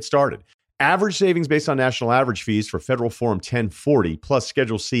today to get started. Average savings based on national average fees for Federal Form 1040 plus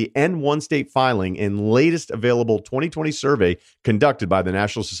Schedule C and one state filing and latest available 2020 survey conducted by the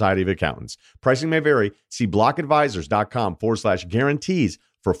National Society of Accountants. Pricing may vary. See blockadvisors.com/guarantees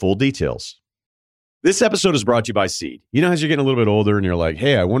for full details. This episode is brought to you by Seed. As you're getting a little bit older and you're like,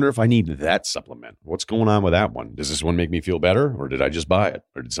 hey, I wonder if I need that supplement. What's going on with that one? Does this one make me feel better, or did I just buy it?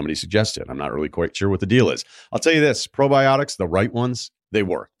 Or did somebody suggest it? I'm not really quite sure what the deal is. I'll tell you this, probiotics, the right ones, they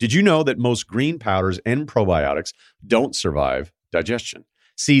work. Did you know that most green powders and probiotics don't survive digestion?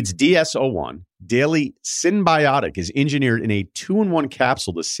 Seed's DS-01 Daily Synbiotic is engineered in a 2-in-1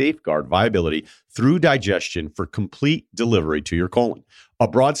 capsule to safeguard viability through digestion for complete delivery to your colon. A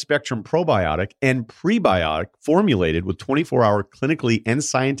broad-spectrum probiotic and prebiotic formulated with 24-hour clinically and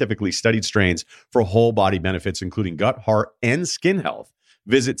scientifically studied strains for whole body benefits, including gut, heart, and skin health.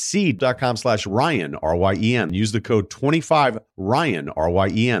 Visit seed.com/Ryan, R-Y-E-N. Use the code 25RYAN,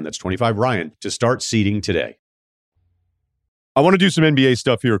 R-Y-E-N. That's 25RYAN to start seeding today. I want to do some NBA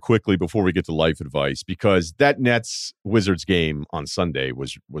stuff here quickly before we get to life advice, because that Nets-Wizards game on Sunday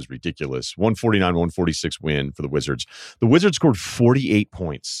was ridiculous. 149-146 win for the Wizards. The Wizards scored 48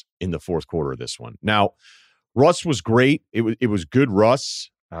 points in the fourth quarter of this one. Now, Russ was great. It was good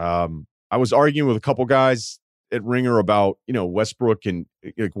Russ. I was arguing with a couple guys at Ringer about, Westbrook and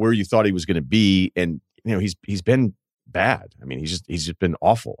like where you thought he was going to be. And, he's been bad. I mean, he's just been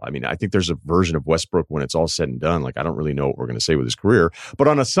awful. I mean, I think there's a version of Westbrook when it's all said and done. Like, I don't really know what we're going to say with his career. But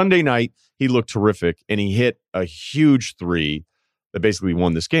on a Sunday night, he looked terrific, and he hit a huge three that basically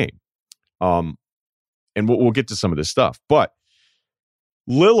won this game. And we'll get to some of this stuff. But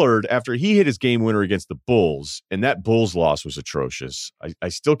Lillard, after he hit his game winner against the Bulls, and that Bulls loss was atrocious. I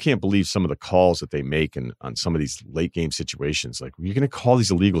still can't believe some of the calls that they make on some of these late game situations. Like, you're going to call these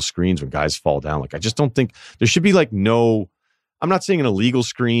illegal screens when guys fall down. Like, I just don't think there should be I'm not saying an illegal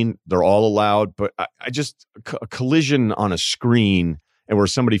screen. They're all allowed, but I just a collision on a screen and where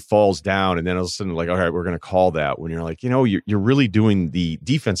somebody falls down and then all of a sudden like, all right, we're going to call that, when you're like, you're really doing the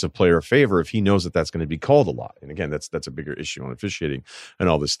defensive player a favor if he knows that that's going to be called a lot. And again, that's a bigger issue on officiating and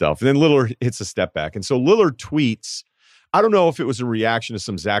all this stuff. And then Lillard hits a step back. And so Lillard tweets, I don't know if it was a reaction to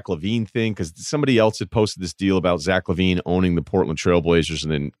some Zach LaVine thing, because somebody else had posted this deal about Zach LaVine owning the Portland Trailblazers,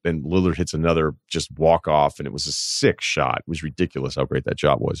 and then Lillard hits another just walk off, and it was a sick shot. It was ridiculous how great that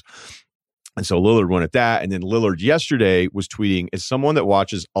shot was. And so Lillard went at that. And then Lillard yesterday was tweeting, as someone that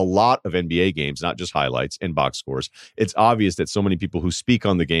watches a lot of NBA games, not just highlights and box scores, it's obvious that so many people who speak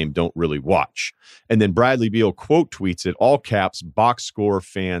on the game don't really watch. And then Bradley Beal quote tweets it, all caps, box score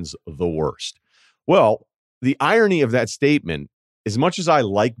fans the worst. Well, the irony of that statement, as much as I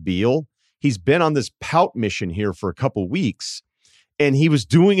like Beal, he's been on this pout mission here for a couple weeks, and he was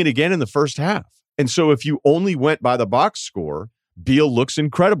doing it again in the first half. And so if you only went by the box score, Beal looks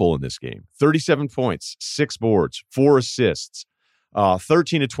incredible in this game. 37 points, 6 boards, 4 assists,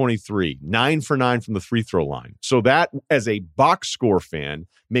 13 to 23, 9 for 9 from the free throw line. So that, as a box score fan,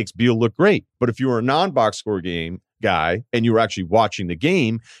 makes Beal look great. But if you were a non-box score game guy and you were actually watching the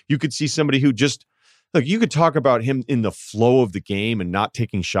game, you could see somebody who just, like, you could talk about him in the flow of the game and not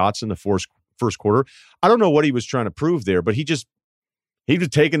taking shots in the first quarter. I don't know what he was trying to prove there, but he was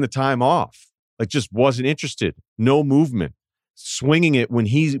taking the time off, like just wasn't interested, no movement. Swinging it when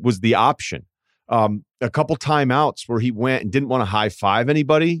he was the option. A couple timeouts where he went and didn't want to high five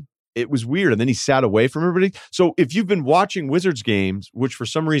anybody. It was weird. And then he sat away from everybody. So if you've been watching Wizards games, which for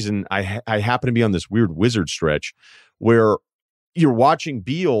some reason I happen to be on this weird Wizard stretch where you're watching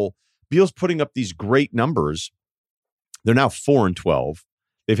Beal's putting up these great numbers. They're now 4-12.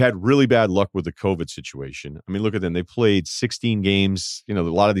 They've had really bad luck with the COVID situation. I mean, look at them. They played 16 games. A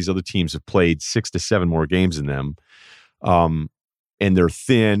lot of these other teams have played 6 to 7 more games than them. And they're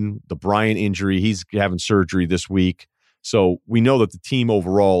thin. The Bryant injury, he's having surgery this week. So we know that the team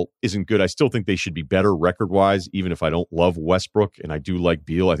overall isn't good. I still think they should be better record-wise, even if I don't love Westbrook, and I do like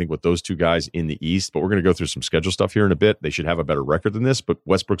Beal. I think with those two guys in the East, but we're going to go through some schedule stuff here in a bit. They should have a better record than this, but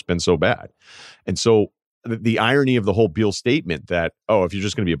Westbrook's been so bad. And so the irony of the whole Beal statement that, if you're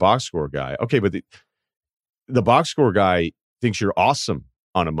just going to be a box score guy, okay, but the box score guy thinks you're awesome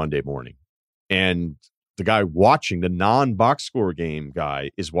on a Monday morning. And the guy watching, the non-box score game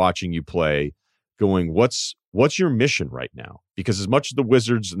guy, is watching you play going, what's your mission right now? Because as much as the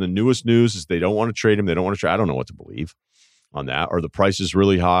Wizards and the newest news is they don't want to trade him, I don't know what to believe on that, or the price is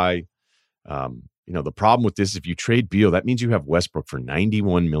really high. The problem with this, if you trade Beal, that means you have Westbrook for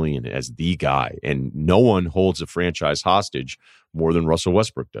 $91 million as the guy, and no one holds a franchise hostage more than Russell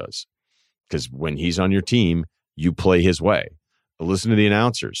Westbrook does. Because when he's on your team, you play his way. Listen to the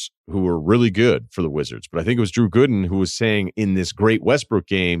announcers who were really good for the Wizards. But I think it was Drew Gooden who was saying in this great Westbrook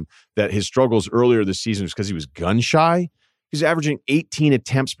game that his struggles earlier this season was because he was gun shy. He's averaging 18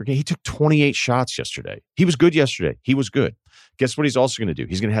 attempts per game. He took 28 shots yesterday. He was good yesterday. He was good. Guess what he's also going to do?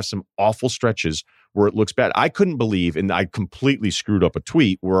 He's going to have some awful stretches where it looks bad. I couldn't believe, and I completely screwed up a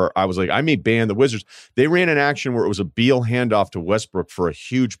tweet where I was like, I may ban the Wizards. They ran an action where it was a Beal handoff to Westbrook for a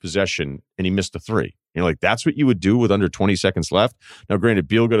huge possession, and he missed a three. That's what you would do with under 20 seconds left. Now, granted,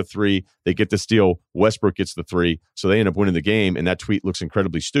 Beal got a three. They get the steal. Westbrook gets the three. So they end up winning the game, and that tweet looks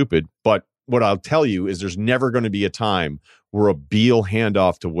incredibly stupid. But what I'll tell you is there's never going to be a time where a Beal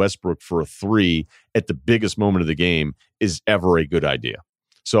handoff to Westbrook for a three at the biggest moment of the game is ever a good idea.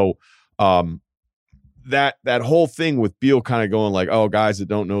 So that whole thing with Beal kind of going like, guys that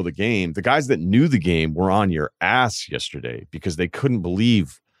don't know the game, the guys that knew the game were on your ass yesterday because they couldn't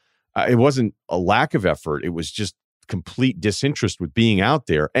believe it wasn't a lack of effort. It was just complete disinterest with being out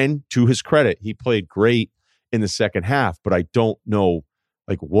there. And to his credit, he played great in the second half, but I don't know,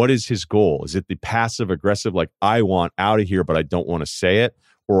 like, what is his goal? Is it the passive aggressive, like, I want out of here, but I don't want to say it,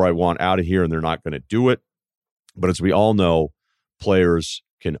 or I want out of here and they're not going to do it? But as we all know, players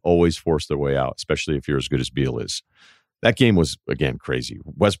can always force their way out, especially if you're as good as Beal is. That game was, again, crazy.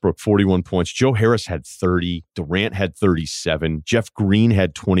 Westbrook, 41 points. Joe Harris had 30. Durant had 37. Jeff Green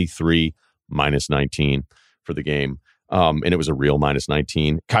had 23, minus 19 for the game. And it was a real minus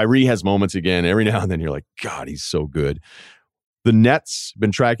 19. Kyrie has moments again. Every now and then you're like, God, he's so good. The Nets,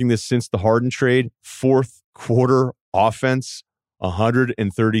 been tracking this since the Harden trade. Fourth quarter offense,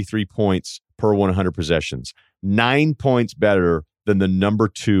 133 points per 100 possessions. 9 points better than the number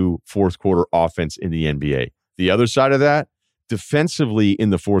 2 fourth quarter offense in the NBA. The other side of that, defensively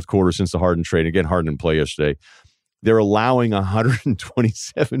in the fourth quarter since the Harden trade, again, Harden didn't play yesterday, they're allowing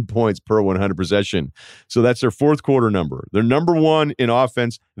 127 points per 100 possession. So that's their fourth quarter number. They're number 1 in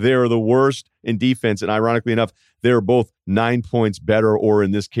offense. They're the worst in defense. And ironically enough, they're both 9 points better, or in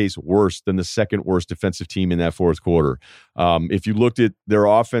this case, worse than the second worst defensive team in that fourth quarter. If you looked at their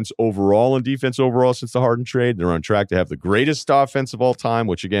offense overall and defense overall since the Harden trade, they're on track to have the greatest offense of all time,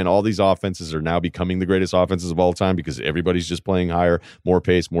 which, again, all these offenses are now becoming the greatest offenses of all time because everybody's just playing higher, more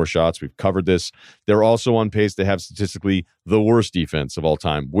pace, more shots. We've covered this. They're also on pace to have statistically the worst defense of all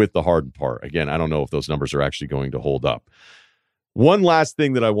time with the Harden part. Again, I don't know if those numbers are actually going to hold up. One last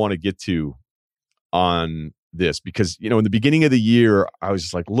thing that I want to get to on this, because, you know, in the beginning of the year, I was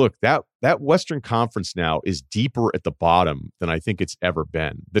just like, look, that Western Conference now is deeper at the bottom than I think it's ever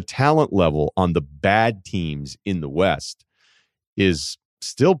been. The talent level on the bad teams in the West is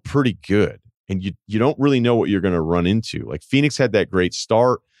still pretty good. And you don't really know what you're going to run into. Like, Phoenix had that great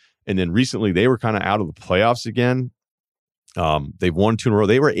start, and then recently they were kind of out of the playoffs again. They've won 2 in a row.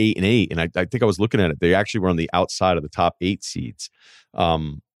 They were 8-8, and I think I was looking at it. They actually were on the outside of the top 8 seeds.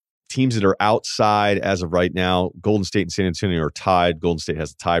 Teams that are outside as of right now, Golden State and San Antonio are tied. Golden State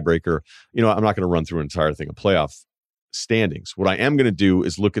has a tiebreaker. You know, I'm not going to run through an entire thing of playoff standings. What I am going to do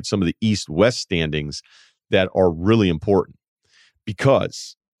is look at some of the East-West standings that are really important,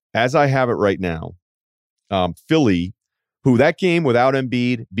 because as I have it right now, Philly, who that game without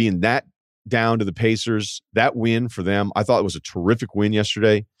Embiid being that down to the Pacers, that win for them, I thought it was a terrific win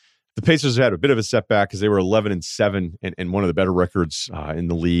yesterday. The Pacers had a bit of a setback because they were 11-7 and one of the better records in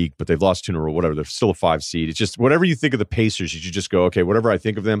the league, but they've lost 2 in a row, whatever. They're still a 5 seed. It's just whatever you think of the Pacers, you should just go, okay, whatever I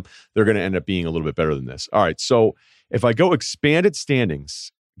think of them, they're going to end up being a little bit better than this. All right, so if I go expanded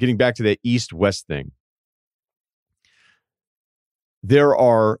standings, getting back to that East-West thing, there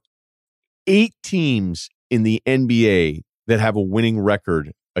are 8 teams in the NBA that have a winning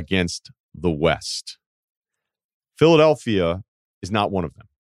record against the West. Philadelphia is not one of them.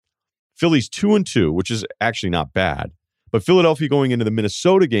 Philly's 2-2, which is actually not bad. But Philadelphia going into the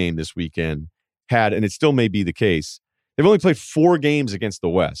Minnesota game this weekend had, and it still may be the case, they've only played 4 games against the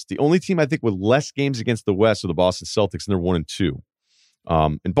West. The only team I think with less games against the West are the Boston Celtics, and they're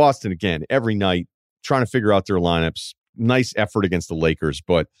 1-2. And Boston, again, every night trying to figure out their lineups. Nice effort against the Lakers,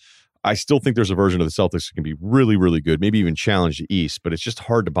 but I still think there's a version of the Celtics that can be really, really good, maybe even challenge the East, but it's just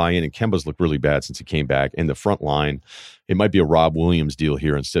hard to buy in. And Kemba's looked really bad since he came back. And the front line, it might be a Rob Williams deal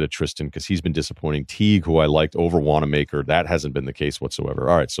here instead of Tristan, because he's been disappointing. Teague, who I liked over Wanamaker, that hasn't been the case whatsoever.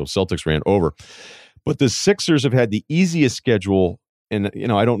 All right, so Celtics ran over. But the Sixers have had the easiest schedule, and you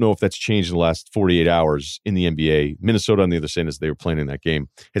know, I don't know if that's changed in the last 48 hours in the NBA. Minnesota, on the other side, as they were playing in that game,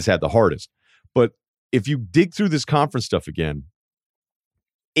 has had the hardest. But if you dig through this conference stuff again,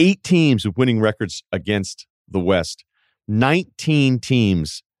 8 teams with winning records against the West. 19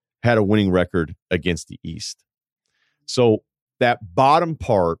 teams had a winning record against the East. So that bottom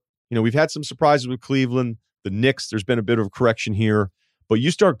part, you know, we've had some surprises with Cleveland. The Knicks, there's been a bit of a correction here. But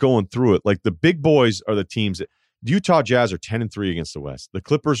you start going through it. Like, the big boys are the teams that Utah Jazz are 10-3 against the West. The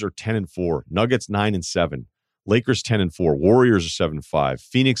Clippers are 10-4. Nuggets 9-7. Lakers 10-4. Warriors are 7-5.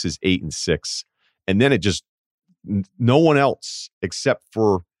 Phoenix is 8-6. And then it just, no one else except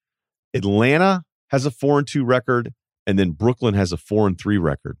for Atlanta has a 4-2 record, and then Brooklyn has a 4-3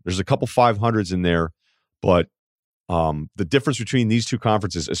 record. There's a couple 500s in there, but the difference between these two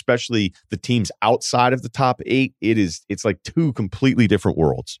conferences, especially the teams outside of the top 8, it's like 2 completely different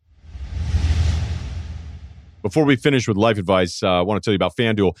worlds. Before we finish with life advice, I want to tell you about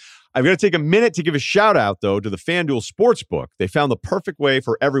FanDuel. I've got to take a minute to give a shout out, though, to the FanDuel Sportsbook. They found the perfect way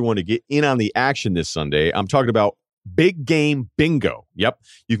for everyone to get in on the action this Sunday. I'm talking about Big Game Bingo. Yep.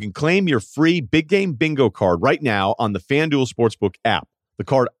 You can claim your free Big Game Bingo card right now on the FanDuel Sportsbook app. The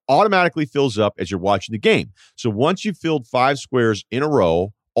card automatically fills up as you're watching the game. So once you've filled 5 squares in a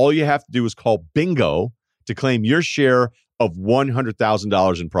row, all you have to do is call bingo to claim your share of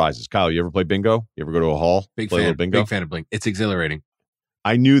 $100,000 in prizes. Kyle, you ever play bingo? You ever go to a hall? Big play a little fan. bingo? Big fan of bingo. It's exhilarating.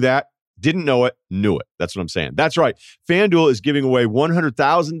 I knew that. Didn't know it. Knew it. That's what I'm saying. That's right. FanDuel is giving away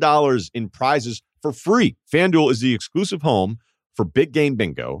 $100,000 in prizes for free. FanDuel is the exclusive home for Big Game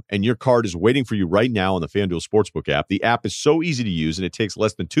Bingo, and your card is waiting for you right now on the FanDuel Sportsbook app. The app is so easy to use, and it takes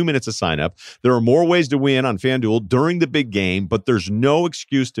less than 2 minutes to sign up. There are more ways to win on FanDuel during the big game, but there's no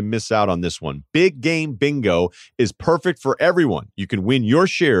excuse to miss out on this one. Big Game Bingo is perfect for everyone. You can win your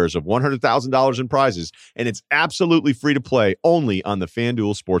shares of $100,000 in prizes, and it's absolutely free to play only on the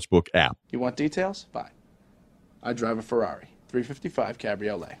FanDuel Sportsbook app. You want details? Fine. I drive a Ferrari 355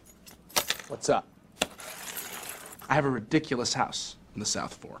 Cabriolet. What's up? I have a ridiculous house in the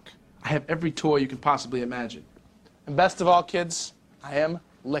South Fork. I have every toy you can possibly imagine. And best of all, kids, I am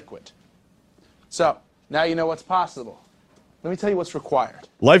liquid. So, now you know what's possible. Let me tell you what's required.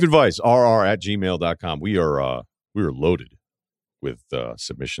 Life advice, rr@gmail.com. We are loaded with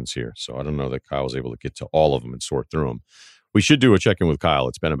submissions here, so I don't know that Kyle was able to get to all of them and sort through them. We should do a check-in with Kyle.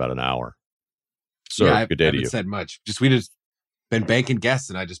 It's been about an hour. So, good day to you. I haven't said much. We just been banking guests,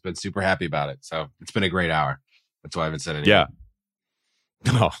 and I've just been super happy about it. So, it's been a great hour. That's why I haven't said anything. Yeah.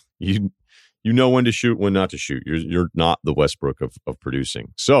 No, you know when to shoot, when not to shoot. You're not the Westbrook of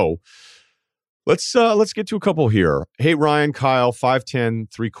producing. So let's get to a couple here. Hey, Ryan, Kyle, 5'10",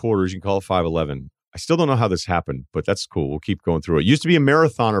 3/4. You can call it 5'11". I still don't know how this happened, but that's cool. We'll keep going through it. Used to be a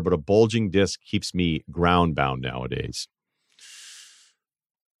marathoner, but a bulging disc keeps me ground bound nowadays.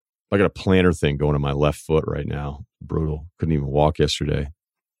 I got a plantar thing going in my left foot right now. Brutal. Couldn't even walk yesterday.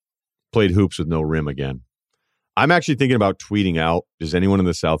 Played hoops with no rim again. I'm actually thinking about tweeting out, does anyone in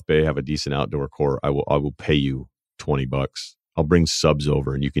the South Bay have a decent outdoor court? I will pay you $20. I'll bring subs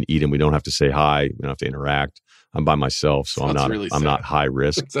over and you can eat them. We don't have to say hi. We don't have to interact. I'm by myself, so I'm not high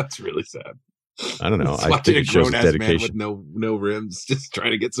risk. That's really sad. I don't know. I think it shows dedication. Man with no rims, just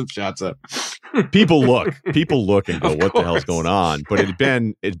trying to get some shots up. People look and go, what the hell's going on? But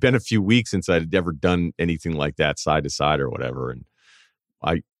it's been a few weeks since I'd ever done anything like that side to side or whatever. And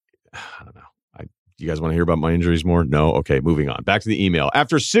I don't know. You guys want to hear about my injuries more? No? Okay, moving on. Back to the email.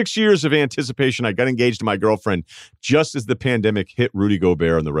 After 6 years of anticipation, I got engaged to my girlfriend just as the pandemic hit Rudy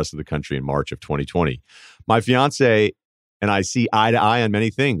Gobert and the rest of the country in March of 2020. My fiance and I see eye to eye on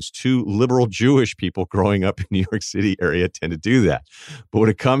many things. Two liberal Jewish people growing up in New York City area tend to do that. But when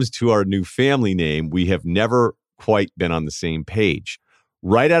it comes to our new family name, we have never quite been on the same page.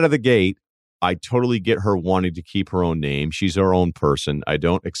 Right out of the gate, I totally get her wanting to keep her own name. She's her own person. I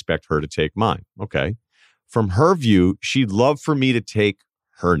don't expect her to take mine. Okay. From her view, she'd love for me to take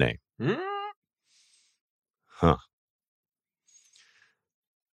her name. Huh.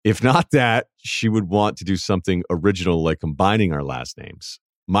 If not that, she would want to do something original like combining our last names.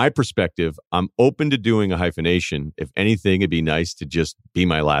 My perspective, I'm open to doing a hyphenation. If anything, it'd be nice to just be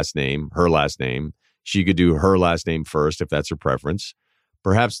my last name, her last name. She could do her last name first if that's her preference.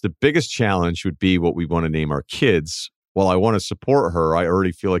 Perhaps the biggest challenge would be what we want to name our kids. While I want to support her, I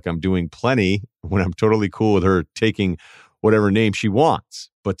already feel like I'm doing plenty when I'm totally cool with her taking whatever name she wants.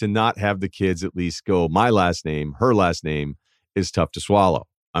 But to not have the kids at least go my last name, her last name, is tough to swallow.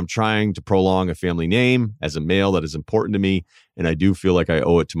 I'm trying to prolong a family name as a male that is important to me, and I do feel like I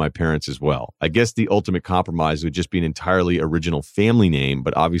owe it to my parents as well. I guess the ultimate compromise would just be an entirely original family name,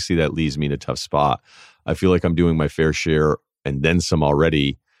 but obviously that leaves me in a tough spot. I feel like I'm doing my fair share and then some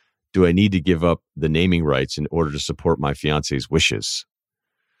already. Do I need to give up the naming rights in order to support my fiance's wishes?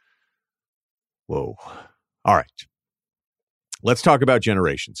 Whoa. All right. Let's talk about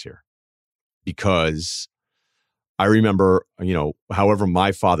generations here, because I remember, however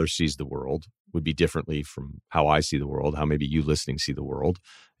my father sees the world would be differently from how I see the world, how maybe you listening see the world,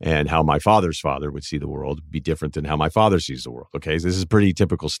 and how my father's father would see the world would be different than how my father sees the world. Okay, so this is pretty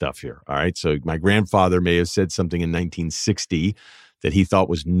typical stuff here. All right, so my grandfather may have said something in 1960 that he thought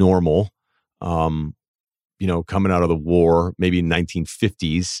was normal, coming out of the war, maybe in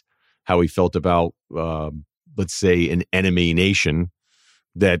 1950s, how he felt about, let's say, an enemy nation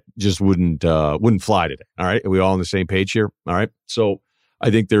that just wouldn't fly today. All right, are we all on the same page here? All right, so I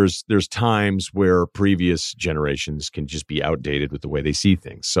think there's times where previous generations can just be outdated with the way they see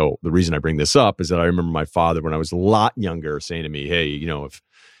things. So the reason I bring this up is that I remember my father, when I was a lot younger, saying to me, "Hey,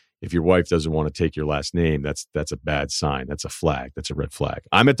 if your wife doesn't want to take your last name, that's a bad sign. That's a flag. That's a red flag."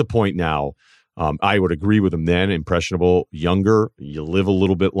 I'm at the point now. I would agree with him then. Impressionable, younger, you live a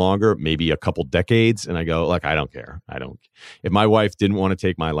little bit longer, maybe a couple decades, and I go, like, I don't care. If my wife didn't want to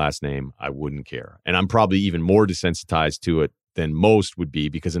take my last name, I wouldn't care. And I'm probably even more desensitized to it than most would be,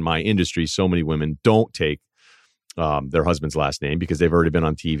 because in my industry, so many women don't take their husband's last name because they've already been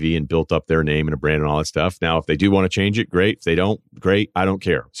on TV and built up their name and a brand and all that stuff. Now, if they do want to change it, great. If they don't, great. I don't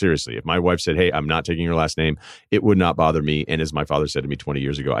care. Seriously, if my wife said, hey, I'm not taking your last name, it would not bother me. And as my father said to me 20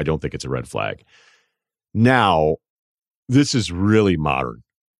 years ago, I don't think it's a red flag. Now, this is really modern.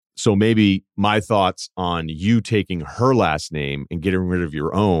 So maybe my thoughts on you taking her last name and getting rid of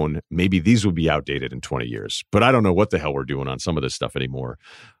your own, maybe these will be outdated in 20 years. But I don't know what the hell we're doing on some of this stuff anymore.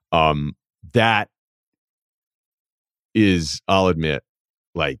 That is, I'll admit,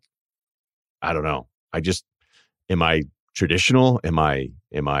 like, I don't know. Am I traditional? Am I,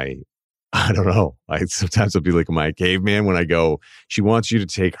 I don't know. Sometimes I'll be like, am I a caveman when I go, she wants you to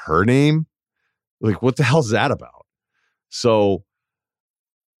take her name? Like, what the hell's that about? So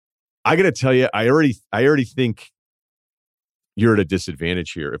I got to tell you, I already think you're at a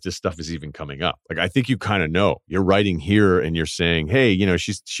disadvantage here if this stuff is even coming up. Like, I think you kind of know. You're writing here and you're saying, hey,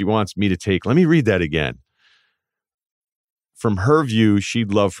 she wants me to take, let me read that again. From her view,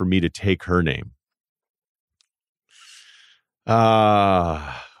 she'd love for me to take her name.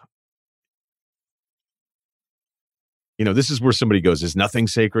 This is where somebody goes, is nothing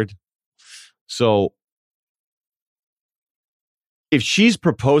sacred? So if she's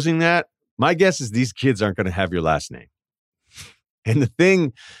proposing that, my guess is these kids aren't going to have your last name. And the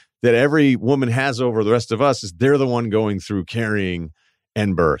thing that every woman has over the rest of us is they're the one going through carrying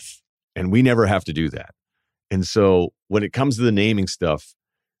and birth. And we never have to do that. And so when it comes to the naming stuff,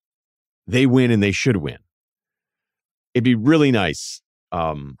 they win and they should win. It'd be really nice,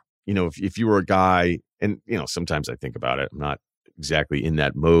 if you were a guy, and, sometimes I think about it, I'm not exactly in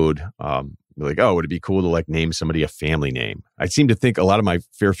that mode. Like, oh, would it be cool to like name somebody a family name? I seem to think a lot of my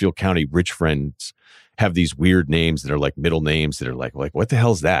Fairfield County rich friends have these weird names that are like middle names that are like what the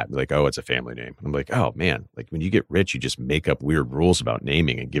hell's that? They're like, oh, it's a family name. I'm like, oh man, like when you get rich, you just make up weird rules about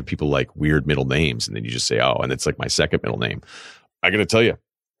naming and give people like weird middle names. And then you just say, oh, and it's like my second middle name. I got to tell you,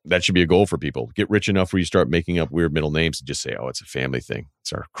 that should be a goal for people. Get rich enough where you start making up weird middle names and just say, oh, it's a family thing.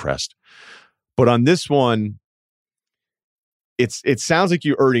 It's our crest. But on this one, it sounds like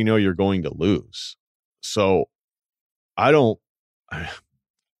you already know you're going to lose. So I don't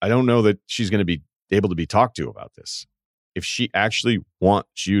know that she's going to be able to be talked to about this. If she actually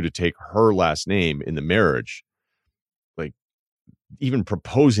wants you to take her last name in the marriage, like even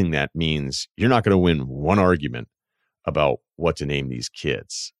proposing that means you're not going to win one argument about what to name these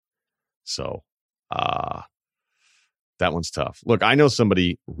kids. So that one's tough. Look, I know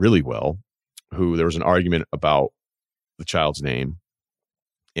somebody really well who there was an argument about the child's name,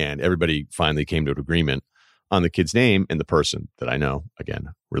 and everybody finally came to an agreement on the kid's name, and the person that I know, again,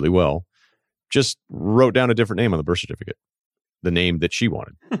 really well, just wrote down a different name on the birth certificate, the name that she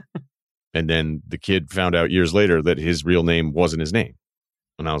wanted. And then the kid found out years later that his real name wasn't his name.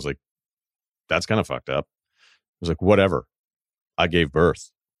 And I was like, that's kind of fucked up. I was like, whatever. I gave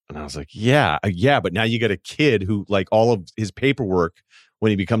birth. And I was like, yeah, but now you got a kid who, like, all of his paperwork when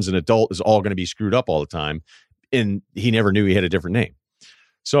he becomes an adult is all going to be screwed up all the time. And he never knew he had a different name.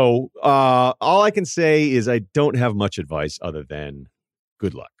 So all I can say is I don't have much advice other than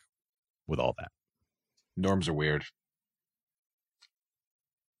good luck with all that. Norms are weird.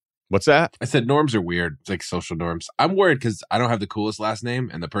 What's that? I said norms are weird. It's like social norms. I'm worried because I don't have the coolest last name,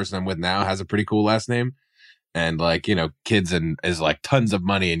 and the person I'm with now has a pretty cool last name. And like, kids and is like tons of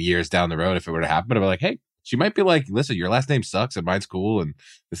money and years down the road if it were to happen. I'd be like, hey, she might be like, listen, your last name sucks and mine's cool, and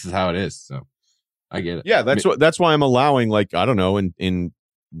this is how it is. So I get it. Yeah, that's why I'm allowing, like, I don't know, in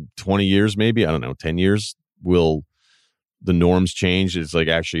 20 years, maybe, I don't know, 10 years, will the norms change? It's like,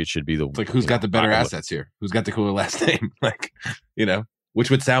 actually, it should be it's like, who's got the better assets here? Who's got the cooler last name? Like, which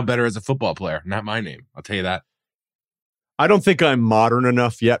would sound better as a football player? Not my name. I'll tell you that. I don't think I'm modern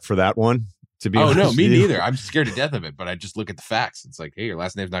enough yet for that one, to be honest. Oh, no, me neither. I'm scared to death of it, but I just look at the facts. It's like, hey, your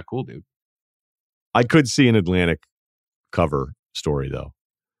last name's not cool, dude. I could see an Atlantic cover story, though.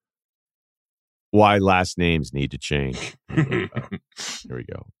 Why last names need to change. Here we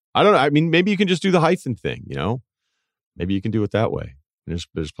go. I don't know. I mean, maybe you can just do the hyphen thing, Maybe you can do it that way. There's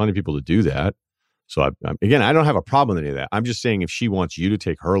plenty of people to do that. So, again, I don't have a problem with any of that. I'm just saying if she wants you to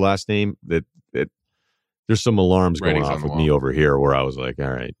take her last name, that there's some alarms going off with me over here where I was like,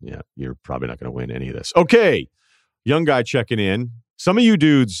 all right, yeah, you're probably not going to win any of this. Okay, young guy checking in. Some of you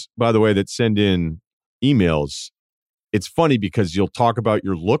dudes, by the way, that send in emails, it's funny because you'll talk about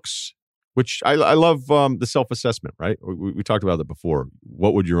your looks, which I love the self-assessment, right? We talked about that before.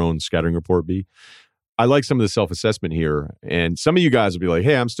 What would your own scattering report be? I like some of the self-assessment here. And some of you guys will be like,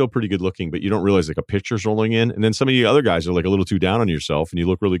 hey, I'm still pretty good looking, but you don't realize like a picture's rolling in. And then some of you other guys are like a little too down on yourself and you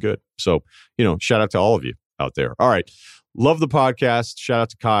look really good. So, shout out to all of you out there. All right. Love the podcast. Shout out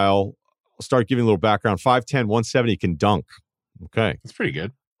to Kyle. start giving a little background. 5'10", 170, can dunk. Okay. That's pretty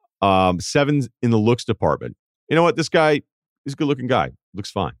good. 7 in the looks department. You know what? This guy is a good-looking guy.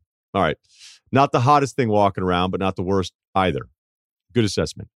 Looks fine. All right. Not the hottest thing walking around, but not the worst either. Good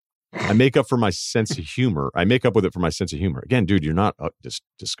assessment. I make up for my sense of humor. I make up with it for my sense of humor. Again, dude, you're not just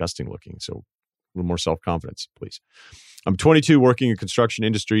disgusting looking. So a little more self-confidence, please. I'm 22, working in construction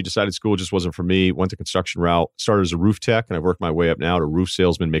industry. Decided school just wasn't for me. Went the construction route. Started as a roof tech, and I've worked my way up now to roof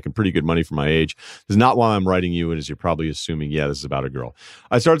salesman, making pretty good money for my age. This is not why I'm writing you, and as you're probably assuming, yeah, this is about a girl.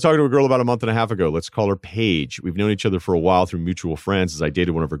 I started talking to a girl about a month and a half ago. Let's call her Paige. We've known each other for a while through mutual friends, as I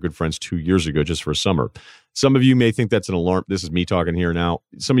dated one of her good friends 2 years ago just for a summer. Some of you may think that's an alarm. This is me talking here now.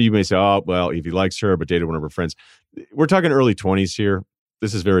 Some of you may say, oh, well, if he likes her but dated one of her friends. We're talking early 20s here.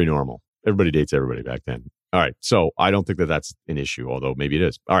 This is very normal. Everybody dates everybody back then. All right. So I don't think that that's an issue, although maybe it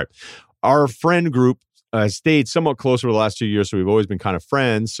is. All right. Our friend group stayed somewhat closer the last 2 years, so we've always been kind of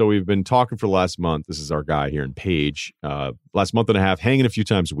friends. So we've been talking for the last month. This is our guy here in Paige. Last month and a half, hanging a few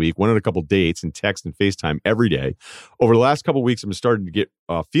times a week, went on a couple dates and text and FaceTime every day. Over the last couple of weeks, I'm starting to get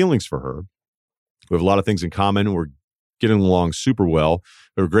feelings for her. We have a lot of things in common. We're getting along super well.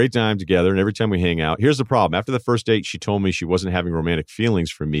 We have a great time together, and every time we hang out. Here's the problem. After the first date, she told me she wasn't having romantic feelings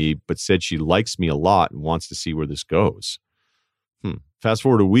for me, but said she likes me a lot and wants to see where this goes. Fast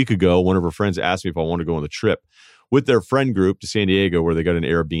forward a week ago, one of her friends asked me if I want to go on the trip with their friend group to San Diego, where they got an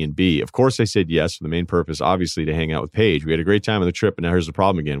Airbnb. Of course, I said yes, for the main purpose, obviously, to hang out with Paige. We had a great time on the trip, and now here's the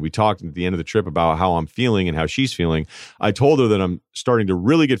problem again. We talked at the end of the trip about how I'm feeling and how she's feeling. I told her that I'm starting to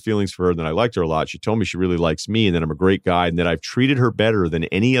really get feelings for her and that I liked her a lot. She told me she really likes me and that I'm a great guy and that I've treated her better than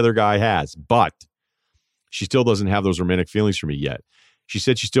any other guy has, but she still doesn't have those romantic feelings for me yet. She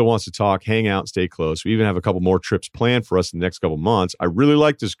said she still wants to talk, hang out, and stay close. We even have a couple more trips planned for us in the next couple months. I really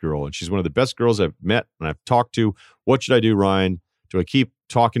like this girl, and she's one of the best girls I've met and I've talked to. What should I do, Ryan? Do I keep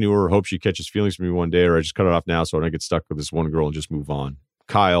talking to her, hope she catches feelings for me one day, or I just cut it off now so I don't get stuck with this one girl and just move on?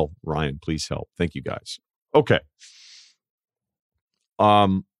 Kyle, Ryan, please help. Thank you, guys. Okay.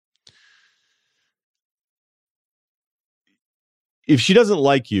 If she doesn't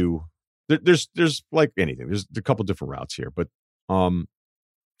like you, there's like anything. There's a couple different routes here, but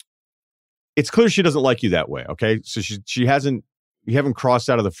it's clear she doesn't like you that way. Okay. So you haven't crossed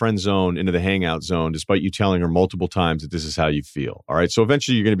out of the friend zone into the hangout zone, despite you telling her multiple times that this is how you feel. All right. So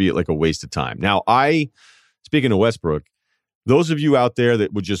eventually you're going to be like a waste of time. Now, speaking of Westbrook, those of you out there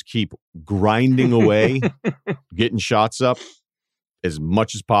that would just keep grinding away, getting shots up as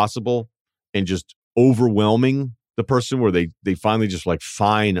much as possible and just overwhelming the person where they finally just like,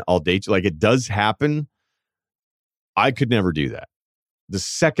 fine, I'll date you. Like, it does happen. I could never do that. The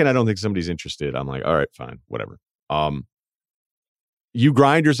second I don't think somebody's interested, I'm like, all right, fine, whatever. You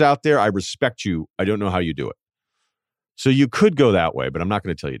grinders out there, I respect you. I don't know how you do it. So you could go that way, but I'm not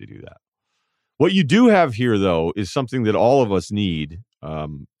going to tell you to do that. What you do have here, though, is something that all of us need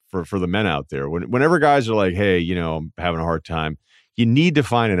for the men out there. Whenever guys are like, hey, I'm having a hard time, you need to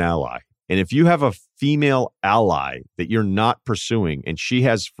find an ally. And if you have a female ally that you're not pursuing and she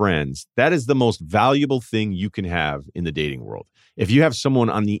has friends, that is the most valuable thing you can have in the dating world. If you have someone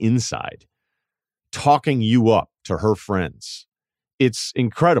on the inside talking you up to her friends, it's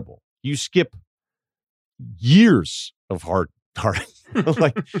incredible. You skip years of hard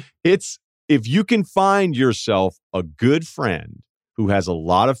like if you can find yourself a good friend who has a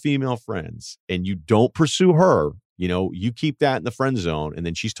lot of female friends and you don't pursue her, you keep that in the friend zone and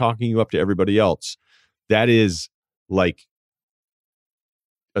then she's talking you up to everybody else. That is like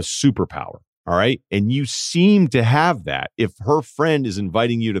a superpower. All right. And you seem to have that. If her friend is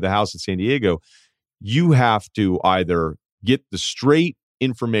inviting you to the house in San Diego, you have to either get the straight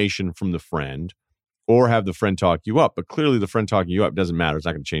information from the friend or have the friend talk you up. But clearly the friend talking you up doesn't matter. It's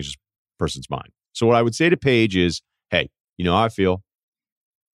not going to change this person's mind. So what I would say to Paige is, hey, you know how I feel.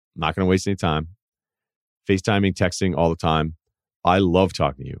 I'm not going to waste any time. FaceTiming, texting all the time. I love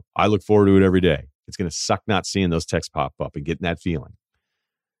talking to you. I look forward to it every day. It's going to suck not seeing those texts pop up and getting that feeling.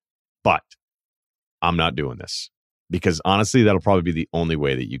 But I'm not doing this because honestly, that'll probably be the only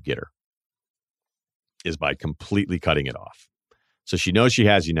way that you get her is by completely cutting it off. So she knows she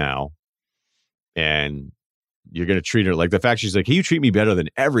has you now and you're going to treat her like the fact she's like, hey, you treat me better than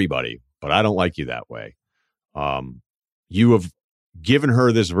everybody, but I don't like you that way. You have given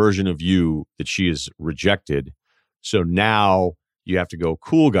her this version of you that she has rejected. So now you have to go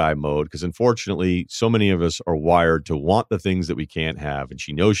cool guy mode because unfortunately, so many of us are wired to want the things that we can't have. And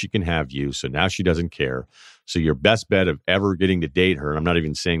she knows she can have you. So now she doesn't care. So your best bet of ever getting to date her, and I'm not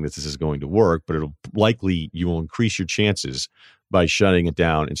even saying that this is going to work, but you will increase your chances by shutting it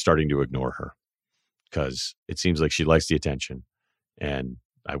down and starting to ignore her because it seems like she likes the attention and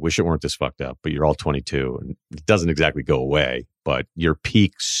I wish it weren't this fucked up, but you're all 22 and it doesn't exactly go away, but your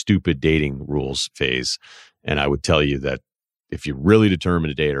peak stupid dating rules phase. And I would tell you that if you're really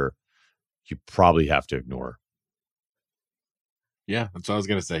determined to date her, you probably have to ignore her. Yeah, that's what I was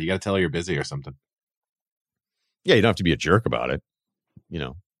going to say. You got to tell her you're busy or something. Yeah, you don't have to be a jerk about it.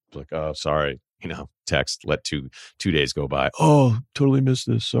 Like, oh, sorry, text, let two days go by. Oh, totally missed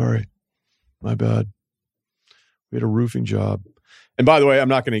this. Sorry. My bad. We had a roofing job. And by the way, I'm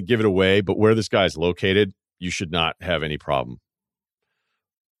not going to give it away, but where this guy's located, you should not have any problem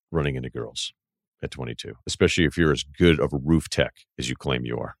running into girls at 22, especially if you're as good of a roof tech as you claim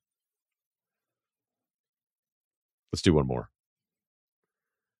you are. Let's do one more.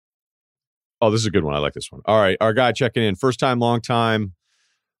 Oh, this is a good one. I like this one. All right. Our guy checking in. First time, long time.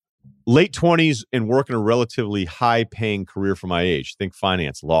 Late 20s and working a relatively high-paying career for my age. Think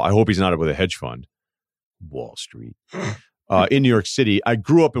finance, law. I hope he's not with a hedge fund. Wall Street. In New York City. I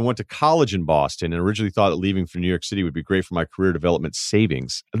grew up and went to college in Boston and originally thought that leaving for New York City would be great for my career development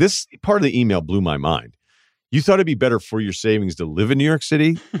savings. This part of the email blew my mind. You thought it'd be better for your savings to live in New York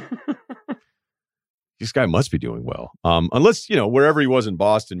City? This guy must be doing well. Unless, wherever he was in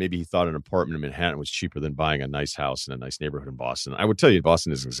Boston, maybe he thought an apartment in Manhattan was cheaper than buying a nice house in a nice neighborhood in Boston. I would tell you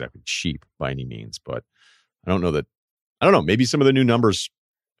Boston isn't exactly cheap by any means, but I don't know. Maybe some of the new numbers.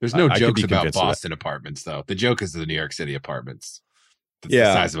 There's no jokes about Boston apartments, though. The joke is the New York City apartments. That's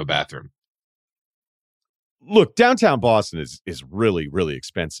the size of a bathroom. Look, downtown Boston is really, really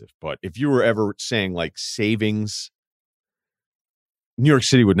expensive. But if you were ever saying like savings, New York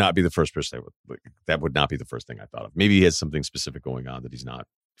City would not be the first person that would not be the first thing I thought of. Maybe he has something specific going on that he's not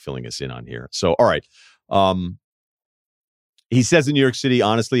filling us in on here. So, all right. He says in New York City,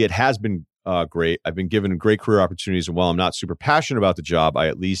 honestly, it has been great. I've been given great career opportunities, and while I'm not super passionate about the job, I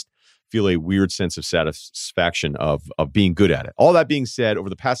at least feel a weird sense of satisfaction of being good at it. All that being said, over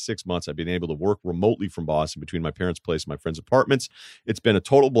the past 6 months, I've been able to work remotely from Boston between my parents' place and my friends' apartments. It's been a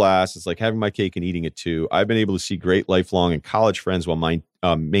total blast. It's like having my cake and eating it too. I've been able to see great lifelong and college friends while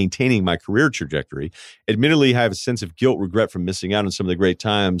maintaining my career trajectory. Admittedly, I have a sense of guilt, regret from missing out on some of the great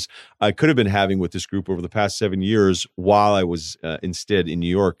times I could have been having with this group over the past 7 years while I was instead in New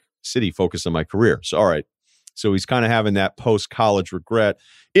York City focused on my career. So, all right. So he's kind of having that post-college regret.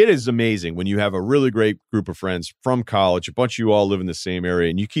 It is amazing when you have a really great group of friends from college, a bunch of you all live in the same area,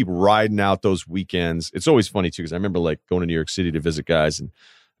 and you keep riding out those weekends. It's always funny, too, because I remember like going to New York City to visit guys and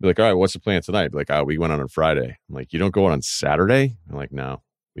be like, all right, what's the plan tonight? Be like, oh, we went on Friday. I'm like, you don't go on Saturday? I'm like, no,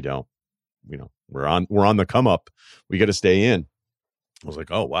 we don't. We're on the come up. We got to stay in. I was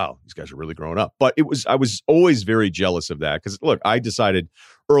like, oh, wow, these guys are really growing up. But I was always very jealous of that because, look, I decided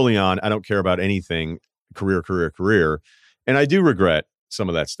early on I don't care about anything career. And I do regret some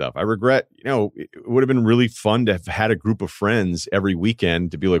of that stuff. I regret, it would have been really fun to have had a group of friends every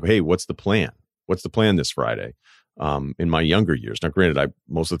weekend to be like, hey, what's the plan? What's the plan this Friday? In my younger years. Now, granted,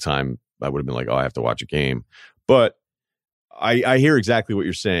 most of the time I would have been like, oh, I have to watch a game. But I hear exactly what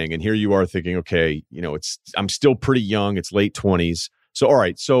you're saying. And here you are thinking, okay, I'm still pretty young. It's late 20s. So, all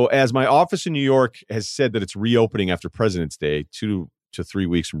right. So as my office in New York has said that it's reopening after President's Day, 2 to 3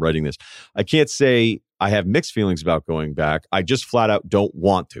 weeks from writing this, I can't say I have mixed feelings about going back. I just flat out don't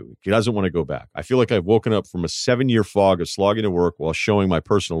want to. He doesn't want to go back. I feel like I've woken up from a 7-year fog of slogging to work while shoving my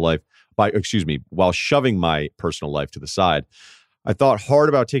personal life to the side. I thought hard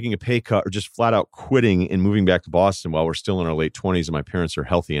about taking a pay cut or just flat out quitting and moving back to Boston while we're still in our late 20s and my parents are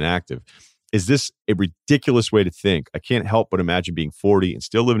healthy and active. Is this a ridiculous way to think? I can't help but imagine being 40 and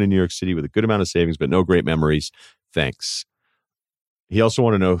still living in New York City with a good amount of savings, but no great memories. Thanks. He also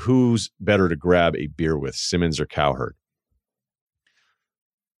wanted to know who's better to grab a beer with, Simmons or Cowherd.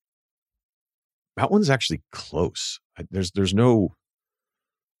 That one's actually close. There's no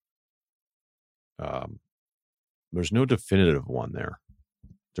definitive one there.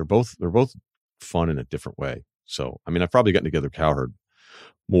 They're both fun in a different way. So, I mean, I've probably gotten together Cowherd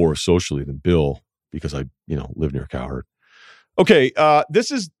more socially than Bill because I, live near Cowherd. Okay,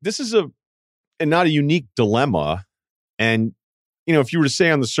 this is not a unique dilemma. And, if you were to say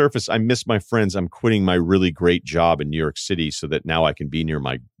on the surface, I miss my friends, I'm quitting my really great job in New York City so that now I can be near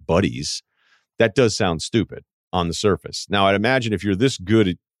my buddies, that does sound stupid on the surface. Now, I'd imagine if you're this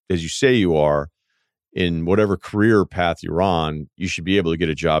good as you say you are in whatever career path you're on, you should be able to get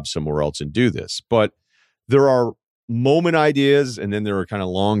a job somewhere else and do this. But there are moment ideas and then there are kind of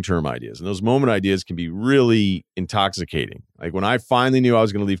long-term ideas. And those moment ideas can be really intoxicating. Like when I finally knew I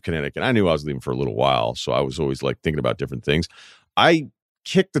was going to leave Connecticut, I knew I was leaving for a little while. So I was always like thinking about different things. I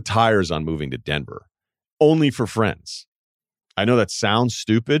kicked the tires on moving to Denver only for friends. I know that sounds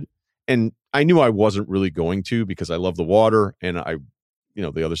stupid. And I knew I wasn't really going to because I love the water and I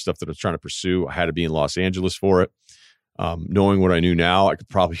the other stuff that I was trying to pursue. I had to be in Los Angeles for it. Knowing what I knew now, I could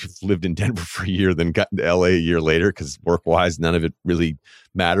probably have lived in Denver for a year, then gotten to LA a year later, because work-wise, none of it really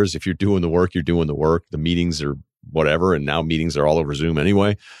matters. If you're doing the work, you're doing the work. The meetings are whatever, and now meetings are all over Zoom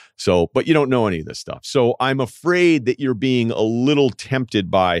anyway. So, but you don't know any of this stuff. So I'm afraid that you're being a little tempted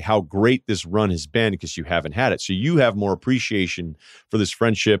by how great this run has been because you haven't had it. So you have more appreciation for this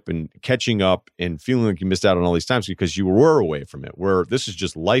friendship and catching up and feeling like you missed out on all these times because you were away from it, where this is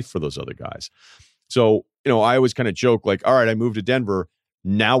just life for those other guys. So, I always kind of joke like, all right, I moved to Denver.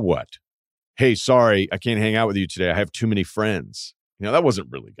 Now what? Hey, sorry, I can't hang out with you today. I have too many friends. That wasn't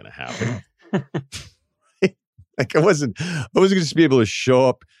really going to happen. Like I wasn't going to just be able to show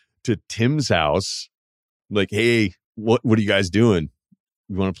up to Tim's house. Like, hey, what are you guys doing?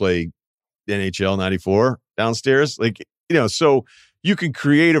 You want to play NHL 94 downstairs? Like, so you can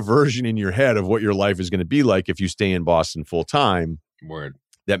create a version in your head of what your life is going to be like if you stay in Boston full time. Word.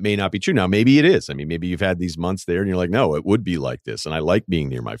 That may not be true. Now, maybe it is. I mean, maybe you've had these months there and you're like, no, it would be like this. And I like being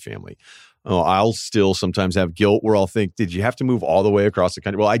near my family. Oh, I'll still sometimes have guilt where I'll think, did you have to move all the way across the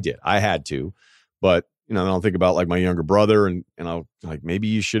country? Well, I did. I had to. But, then I'll think about like my younger brother and I'll like, maybe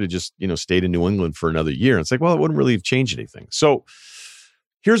you should have just, stayed in New England for another year. And it's like, well, it wouldn't really have changed anything. So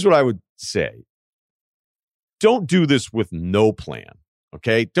here's what I would say. Don't do this with no plan.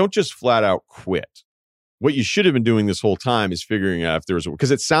 Okay. Don't just flat out quit. What you should have been doing this whole time is figuring out if there was,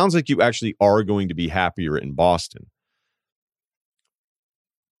 because it sounds like you actually are going to be happier in Boston.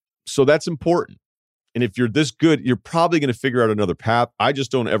 So that's important. And if you're this good, you're probably going to figure out another path. I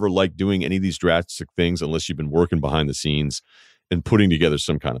just don't ever like doing any of these drastic things unless you've been working behind the scenes and putting together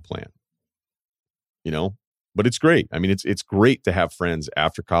some kind of plan. But it's great. I mean, it's great to have friends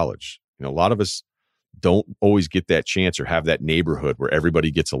after college. A lot of us don't always get that chance or have that neighborhood where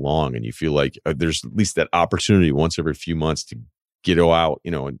everybody gets along and you feel like there's at least that opportunity once every few months to get out,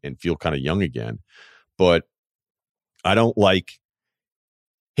 and feel kind of young again. But I don't like,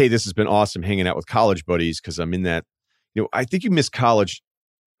 hey, this has been awesome hanging out with college buddies because I'm in that, I think you miss college,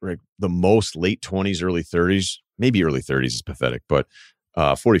 right? The most late 20s, early 30s, maybe early 30s is pathetic, but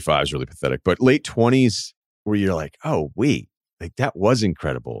 45 is really pathetic. But late 20s where you're like, oh, wait, like that was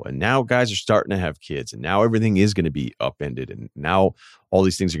incredible. And now guys are starting to have kids and now everything is going to be upended. And now all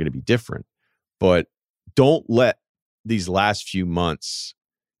these things are going to be different. But don't let these last few months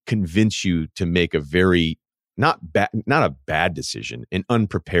convince you to make a very not a bad decision, an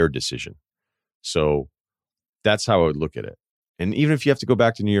unprepared decision. So that's how I would look at it. And even if you have to go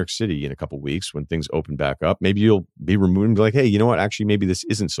back to New York City in a couple of weeks when things open back up, maybe you'll be removed and be like, hey, you know what? Actually, maybe this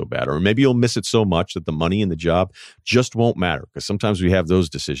isn't so bad. Or maybe you'll miss it so much that the money and the job just won't matter. Because sometimes we have those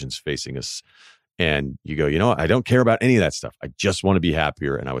decisions facing us. And you go, I don't care about any of that stuff. I just want to be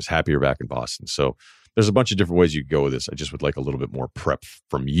happier. And I was happier back in Boston. So there's a bunch of different ways you could go with this. I just would like a little bit more prep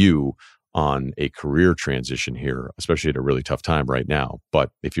from you on a career transition here, especially at a really tough time right now.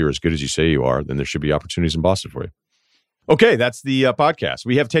 But if you're as good as you say you are, then there should be opportunities in Boston for you. Okay, that's the podcast.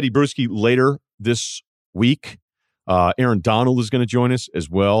 We have Teddy Bruschi later this week. Aaron Donald is going to join us as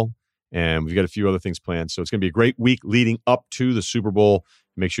well. And we've got a few other things planned. So it's going to be a great week leading up to the Super Bowl.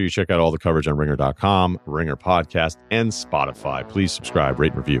 Make sure you check out all the coverage on Ringer.com, Ringer Podcast, and Spotify. Please subscribe,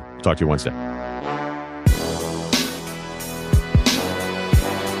 rate, and review. Talk to you Wednesday.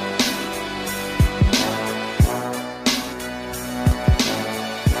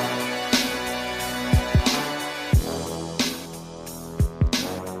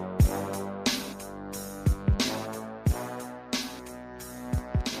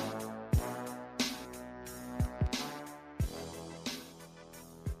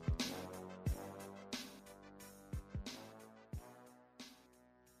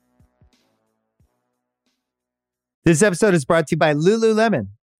 This episode is brought to you by Lululemon.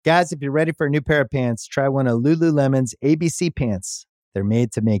 Guys, if you're ready for a new pair of pants, try one of Lululemon's ABC pants. They're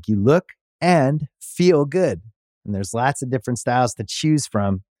made to make you look and feel good. And there's lots of different styles to choose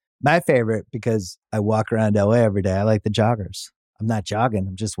from. My favorite, because I walk around LA every day, I like the joggers. I'm not jogging,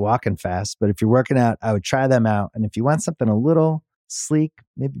 I'm just walking fast. But if you're working out, I would try them out. And if you want something a little sleek,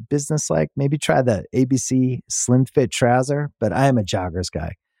 maybe business-like, maybe try the ABC Slim Fit trouser. But I am a joggers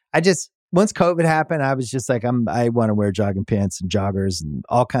guy. Once COVID happened, I was just like, I want to wear jogging pants and joggers and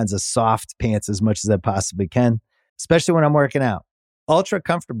all kinds of soft pants as much as I possibly can, especially when I'm working out. Ultra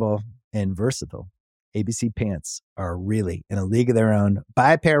comfortable and versatile. ABC pants are really in a league of their own.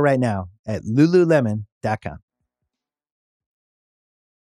 Buy a pair right now at lululemon.com.